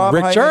sure somebody, Rob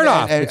Rick Hyman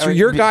Chernoff. and- It's and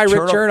your guy, Rick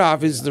Chernoff-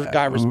 Chernoff, is the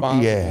guy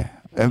responsible. Yeah.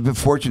 I've been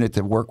fortunate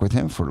to work with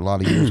him for a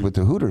lot of years with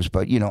the Hooters,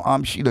 but you know,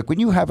 look, when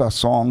you have a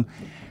song,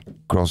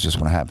 Girls Just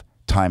Want to Have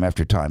Time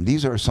After Time.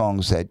 These are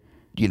songs that,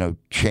 you know,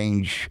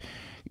 change,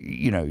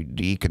 you know,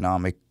 the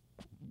economic,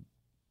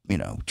 you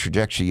know,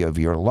 trajectory of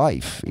your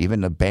life, even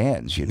the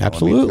bands, you know.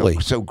 Absolutely. I mean,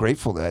 we're so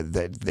grateful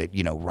that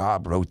you know,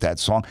 Rob wrote that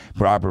song.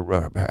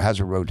 Robert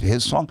Hazard wrote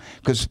his song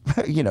because,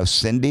 you know,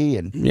 Cindy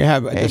and Yeah,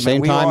 but at hey, the man,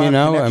 same we all time, have you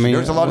know, I connection. mean,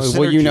 there's a lot of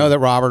well, you synergy. know that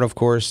Robert, of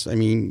course, I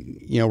mean,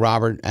 you know,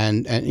 Robert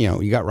and you know,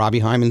 you got Robbie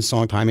Hyman's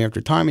song "Time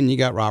After Time" and you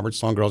got Robert's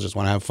song "Girls Just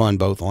Want to Have Fun,"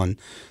 both on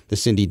the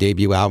Cindy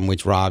debut album,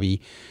 which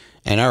Robbie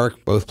and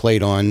Eric both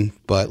played on.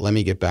 But let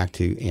me get back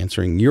to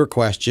answering your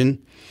question,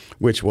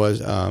 which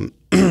was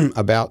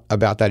about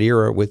that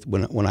era with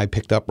when I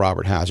picked up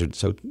Robert Hazard.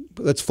 So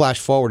let's flash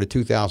forward to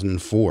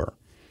 2004.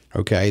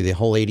 Okay, the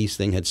whole 80s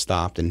thing had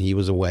stopped and he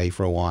was away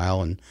for a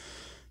while, and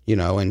you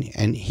know, and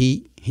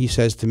he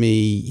says to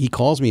me, he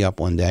calls me up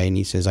one day and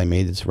he says, "I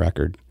made this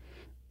record.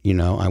 You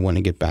know, I want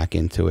to get back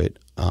into it.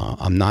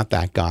 I'm not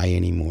that guy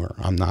anymore.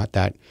 I'm not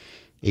that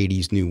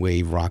 80s new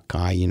wave rock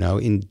guy, you know,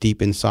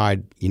 deep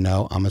inside, you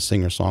know, I'm a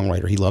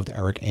singer-songwriter." He loved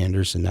Eric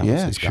Anderson. That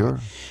was his guy.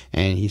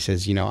 And he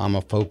says, you know, I'm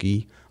a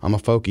folky,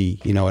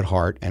 you know, at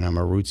heart, and I'm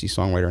a rootsy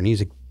songwriter. And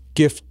he's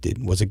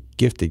was a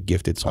gifted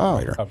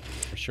songwriter. Oh,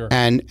 for sure.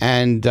 And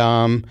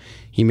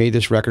he made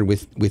this record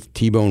with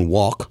T-Bone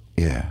Walk.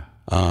 Yeah.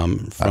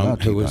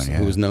 Who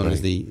was known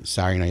as the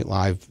Saturday Night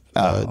Live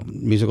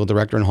musical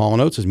director, and Hall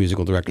 & Oates'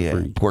 musical director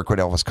Yeah. Worked with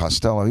Elvis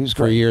Costello. He was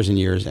for great. years and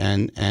years,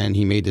 and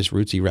he made this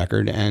rootsy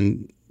record,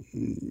 and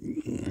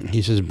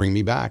he says, "Bring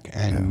me back,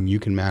 and you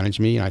can manage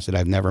me." And I said,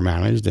 "I've never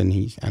managed," and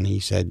he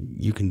said,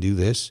 "You can do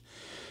this."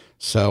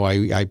 So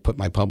I put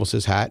my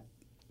publicist hat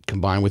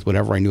combined with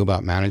whatever I knew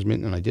about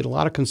management, and I did a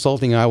lot of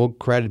consulting. I will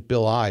credit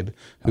Bill Ibe,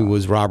 who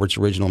was Robert's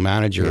original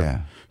manager,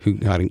 Yeah. who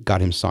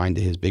got him signed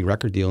to his big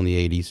record deal in the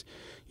 80s.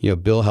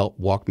 Bill helped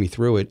walk me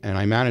through it, and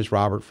I managed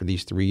Robert for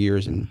these 3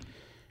 years and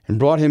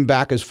brought him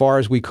back as far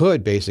as we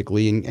could,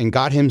 basically, and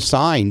got him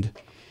signed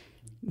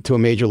to a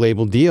major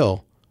label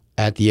deal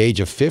at the age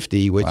of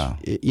 50, which,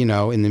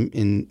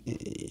 in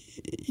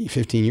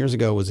 15 years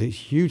ago was a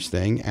huge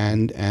thing.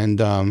 And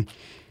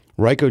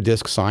Ryko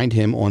Disc signed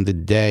him on the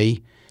day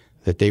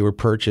that they were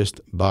purchased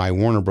by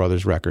Warner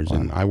Brothers Records.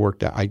 And I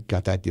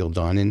got that deal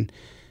done.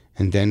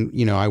 And then,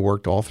 I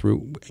worked all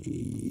through.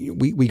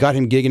 We got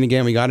him gigging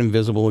again. We got him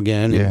visible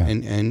again. Yeah.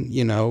 And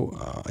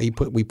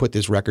we put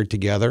this record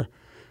together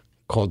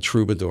called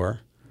Troubadour.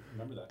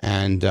 Remember that.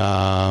 And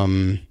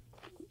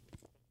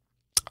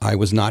I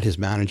was not his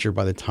manager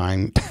by the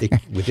time,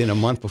 within a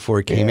month before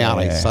it came out,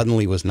 I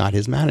suddenly was not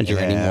his manager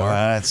anymore. Well,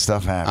 that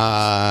stuff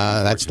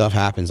happens. That stuff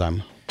happens,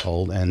 I'm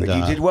told. And But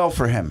you did well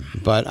for him.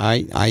 But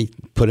I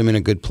put him in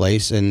a good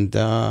place, and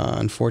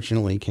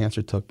unfortunately,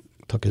 cancer took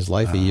his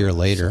life a year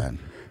later.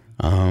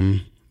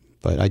 Sad.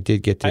 But I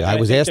did get to. I I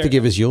was think asked to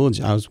give his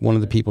eulogy. I was one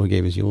of the people who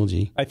gave his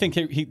eulogy. I think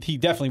he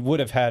definitely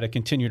would have had a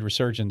continued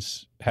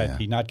resurgence had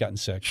he not gotten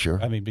sick.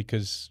 Sure. I mean,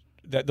 because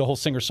the whole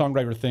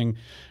singer-songwriter thing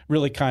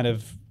really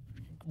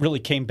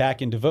came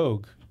back into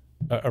vogue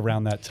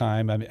around that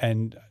time.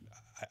 And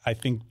I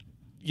think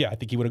he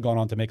would have gone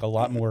on to make a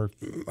lot more.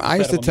 I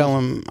used to tell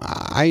him,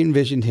 I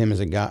envisioned him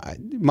as a guy.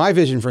 My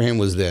vision for him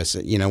was this,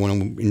 when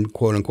I'm in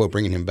quote unquote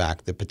bringing him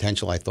back, the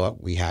potential I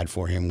thought we had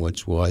for him,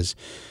 which was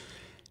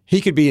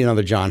he could be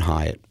another John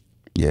Hyatt.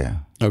 Yeah.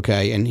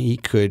 Okay. And he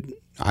could,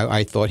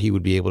 I thought he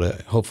would be able to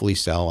hopefully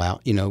sell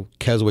out,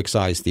 Keswick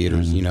sized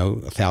theaters,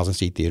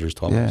 1,000-seat theaters,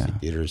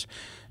 1,200-seat theaters,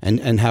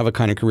 and have a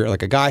kind of career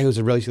like a guy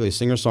who's really a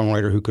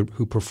singer-songwriter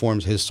who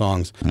performs his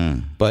songs,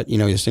 but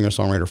he's a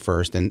singer-songwriter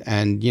first, and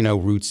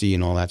rootsy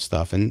and all that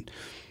stuff, and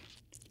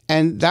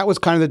that was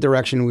kind of the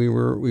direction we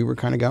were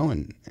kind of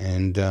going,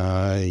 and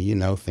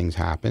things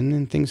happen,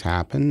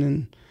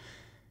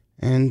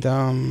 and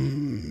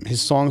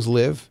his songs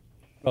live.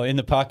 Well, In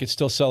the Pocket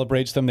still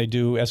celebrates them. They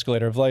do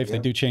Escalator of Life. They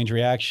do Change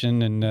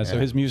Reaction, and so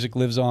his music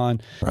lives on.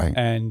 Right.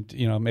 And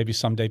maybe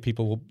someday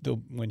people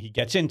will, when he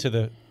gets into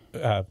the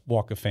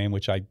Walk of Fame,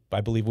 which I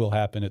believe will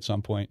happen at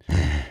some point,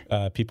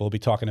 people will be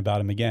talking about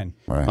him again.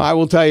 Right. I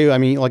will tell you. I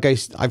mean, like I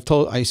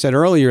said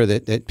earlier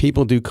that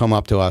people do come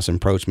up to us and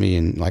approach me,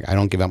 and like I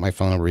don't give out my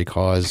phone number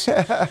because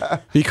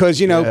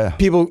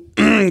people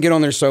get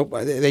on their soap.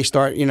 They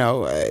start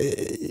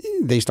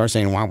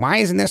saying, well, why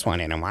isn't this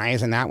one in, and why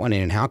isn't that one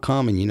in, and how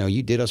come, and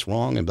you did us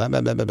wrong, and blah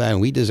blah blah blah blah, and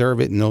we deserve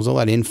it, and there was a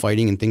lot of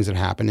infighting and things that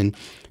happened, and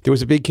there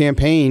was a big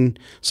campaign.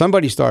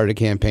 Somebody started a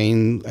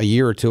campaign a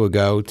year or two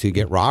ago to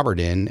get Robert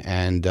in,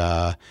 and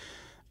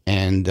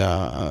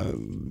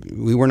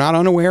we were not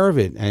unaware of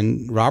it.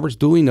 And Robert's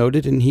duly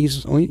noted, and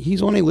he's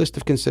on a list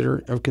of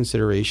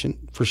consideration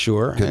for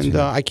sure. Good and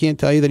I can't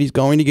tell you that he's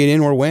going to get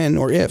in or when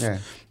or if, Yeah.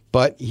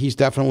 but he's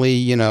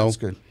definitely That's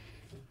good.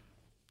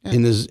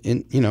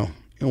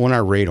 on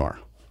our radar.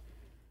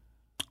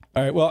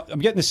 All right. Well, I'm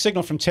getting the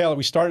signal from Taylor.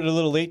 We started a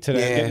little late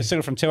today. I'm Yeah. getting the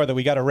signal from Taylor that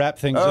we got to wrap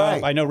things All up.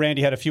 right. I know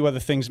Randy had a few other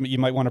things you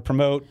might want to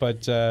promote,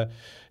 but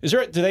is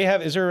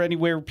there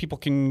anywhere people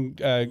can?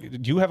 Do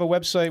you have a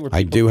website? Where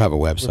I do have a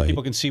where website.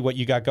 people can see what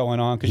you got going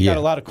on, because you Yeah. got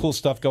a lot of cool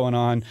stuff going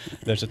on.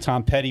 There's a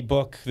Tom Petty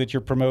book that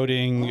you're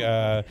promoting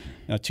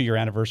to your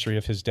anniversary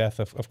of his death,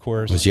 of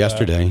course. It was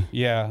yesterday.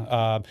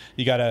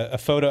 You got a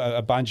photo.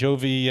 A Bon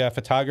Jovi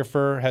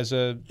photographer has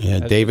a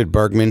David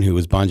Bergman, who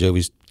was Bon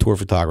Jovi's tour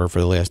photographer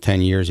for the last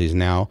 10 years, he's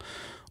now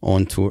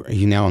on tour.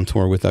 He's now on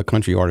tour with a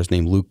country artist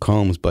named Luke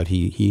Combs, but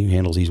he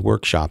handles these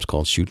workshops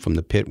called Shoot from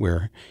the Pit,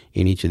 where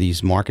in each of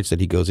these markets that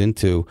he goes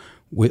into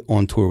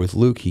on tour with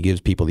Luke, he gives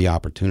people the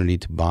opportunity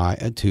to buy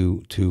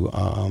to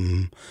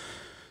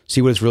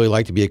see what it's really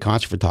like to be a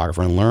concert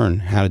photographer and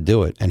learn how to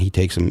do it. And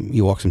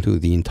he walks them through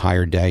the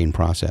entire day and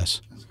process.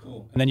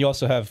 And then you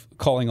also have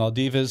Calling All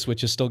Divas,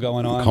 which is still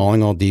going on.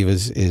 Calling All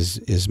Divas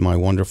is my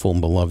wonderful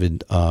and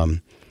beloved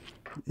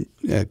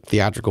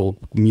theatrical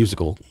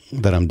musical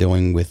that I'm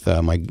doing with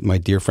my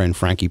dear friend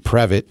Frankie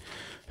Previtt,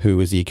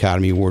 who is the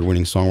Academy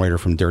Award-winning songwriter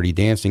from Dirty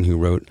Dancing, who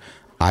wrote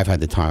I've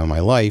Had the Time of My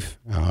Life.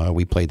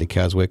 We played the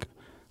Keswick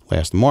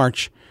last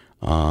March.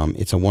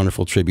 It's a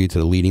wonderful tribute to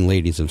the leading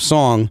ladies of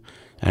song,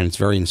 and it's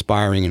very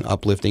inspiring and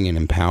uplifting and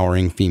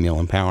empowering female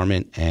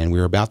empowerment. And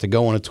we're about to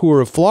go on a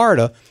tour of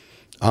Florida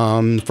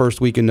first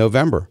week in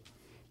November,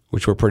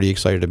 which we're pretty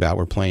excited about.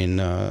 We're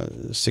playing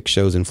 6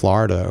 shows in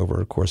Florida over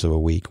the course of a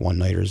week,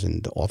 one-nighters,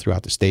 and all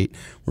throughout the state.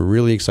 We're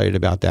really excited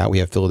about that. We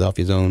have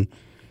Philadelphia's own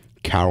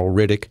Carol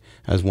Riddick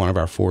as one of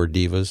our 4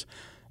 divas,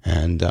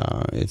 and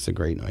it's a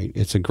great night.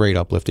 It's a great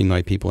uplifting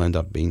night. People end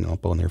up being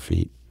up on their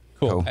feet.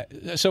 Cool.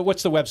 So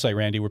what's the website,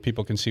 Randy, where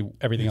people can see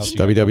everything else?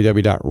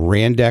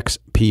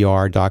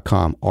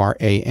 www.randexpr.com,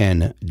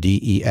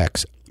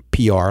 RANDEX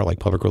PR, like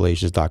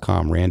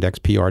publicrelations.com,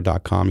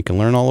 randexpr.com. You can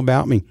learn all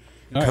about me.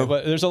 All right,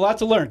 but there's a lot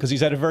to learn because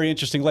he's had a very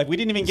interesting life. We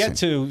didn't even get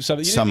to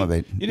some of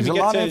it. You didn't There's even a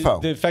get lot to of info.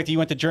 the fact that you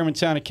went to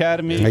Germantown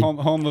Academy, I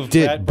home of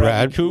did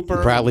Bradley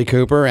Cooper. Bradley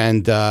Cooper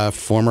and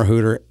former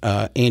Hooter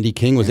Andy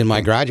King was in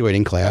my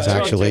graduating class,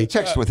 actually.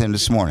 Text with him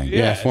this morning.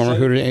 Yeah, former so-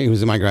 Hooter. He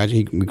was in my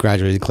we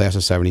graduated class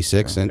of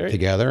 '76 and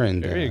together,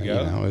 and there you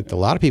go. know, a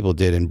lot of people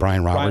did. And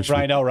Brian Roberts,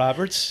 Brian L.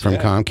 Roberts from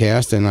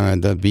Comcast,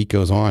 and the beat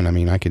goes on. I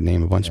mean, I could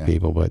name a bunch of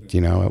people, but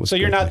it was. So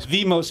you're a good not place.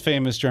 the most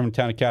famous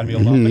Germantown Academy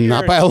alum, but Not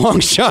you're by a long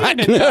shot.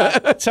 in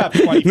the top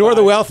 25. Nor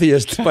the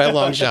wealthiest by a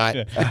long shot.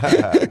 All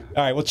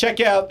right, well, check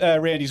out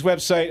Randy's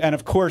website, and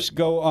of course,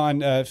 go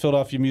on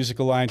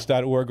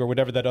PhiladelphiaMusicAlliance.org or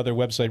whatever that other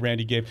website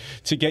Randy gave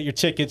to get your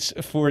tickets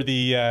for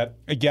the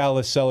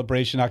gala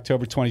celebration,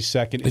 October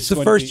 22nd. It's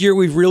the first year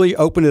we've really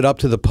opened it up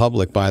to the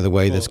public, by the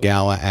way, this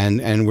gala,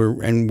 and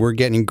we're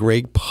getting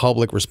great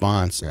public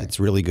response. It's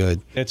really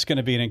good. It's going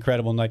to be an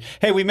incredible night.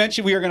 Hey, we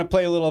mentioned we were going to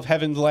play a little of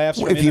Heaven's Laughs.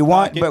 from If In you the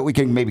want, Pocket. but we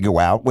can maybe go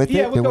out with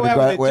Yeah, it. we'll go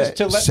out with it just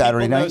to let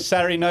Saturday people know. night.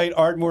 Saturday night,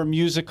 Ardmore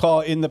Music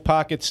Hall, In the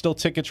Pocket. Still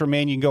tickets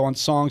remain. You can go on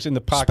Special night.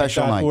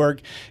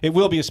 songsinthepocket.org. It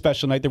will be a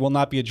special night. There will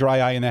not be a dry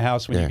eye in the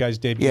house when you guys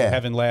debut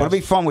Heaven Laughs. But it'll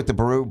be fun with the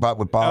Baru,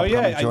 with Bob. Oh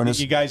yeah, coming to join us.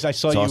 you guys! I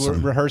saw It's you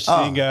awesome. were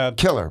rehearsing.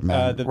 Killer,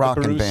 man. The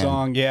Rockin' Baru band.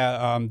 song.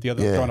 Yeah, the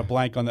other Yeah. drawing a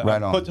blank on the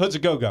Right on. Hoods a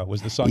Go Go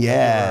was the song. you were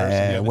Yeah,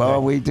 rehearsing the other well,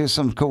 day. we do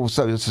some cool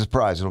stuff. It's a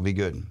surprise. It'll be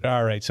good.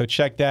 All right, so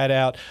check that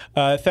out.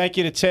 Thank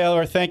you to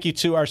Taylor. Thank you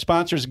to our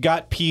sponsors,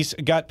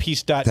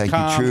 GotPeace.com. Thank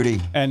you,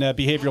 Trudy. And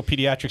Behavioral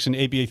Pediatrics and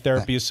ABA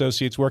Therapy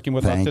Associates working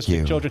with Thank autistic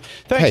you. children.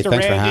 Hey, Thanks to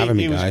thanks for Randy. having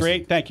me, He was guys.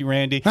 great. Thank you,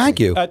 Randy. Thank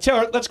you.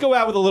 Taylor, let's go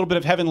out with a little bit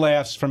of Heaven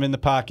Laughs from In the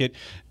Pocket.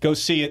 Go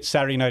see it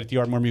Saturday night at the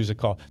Ardmore Music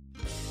Hall.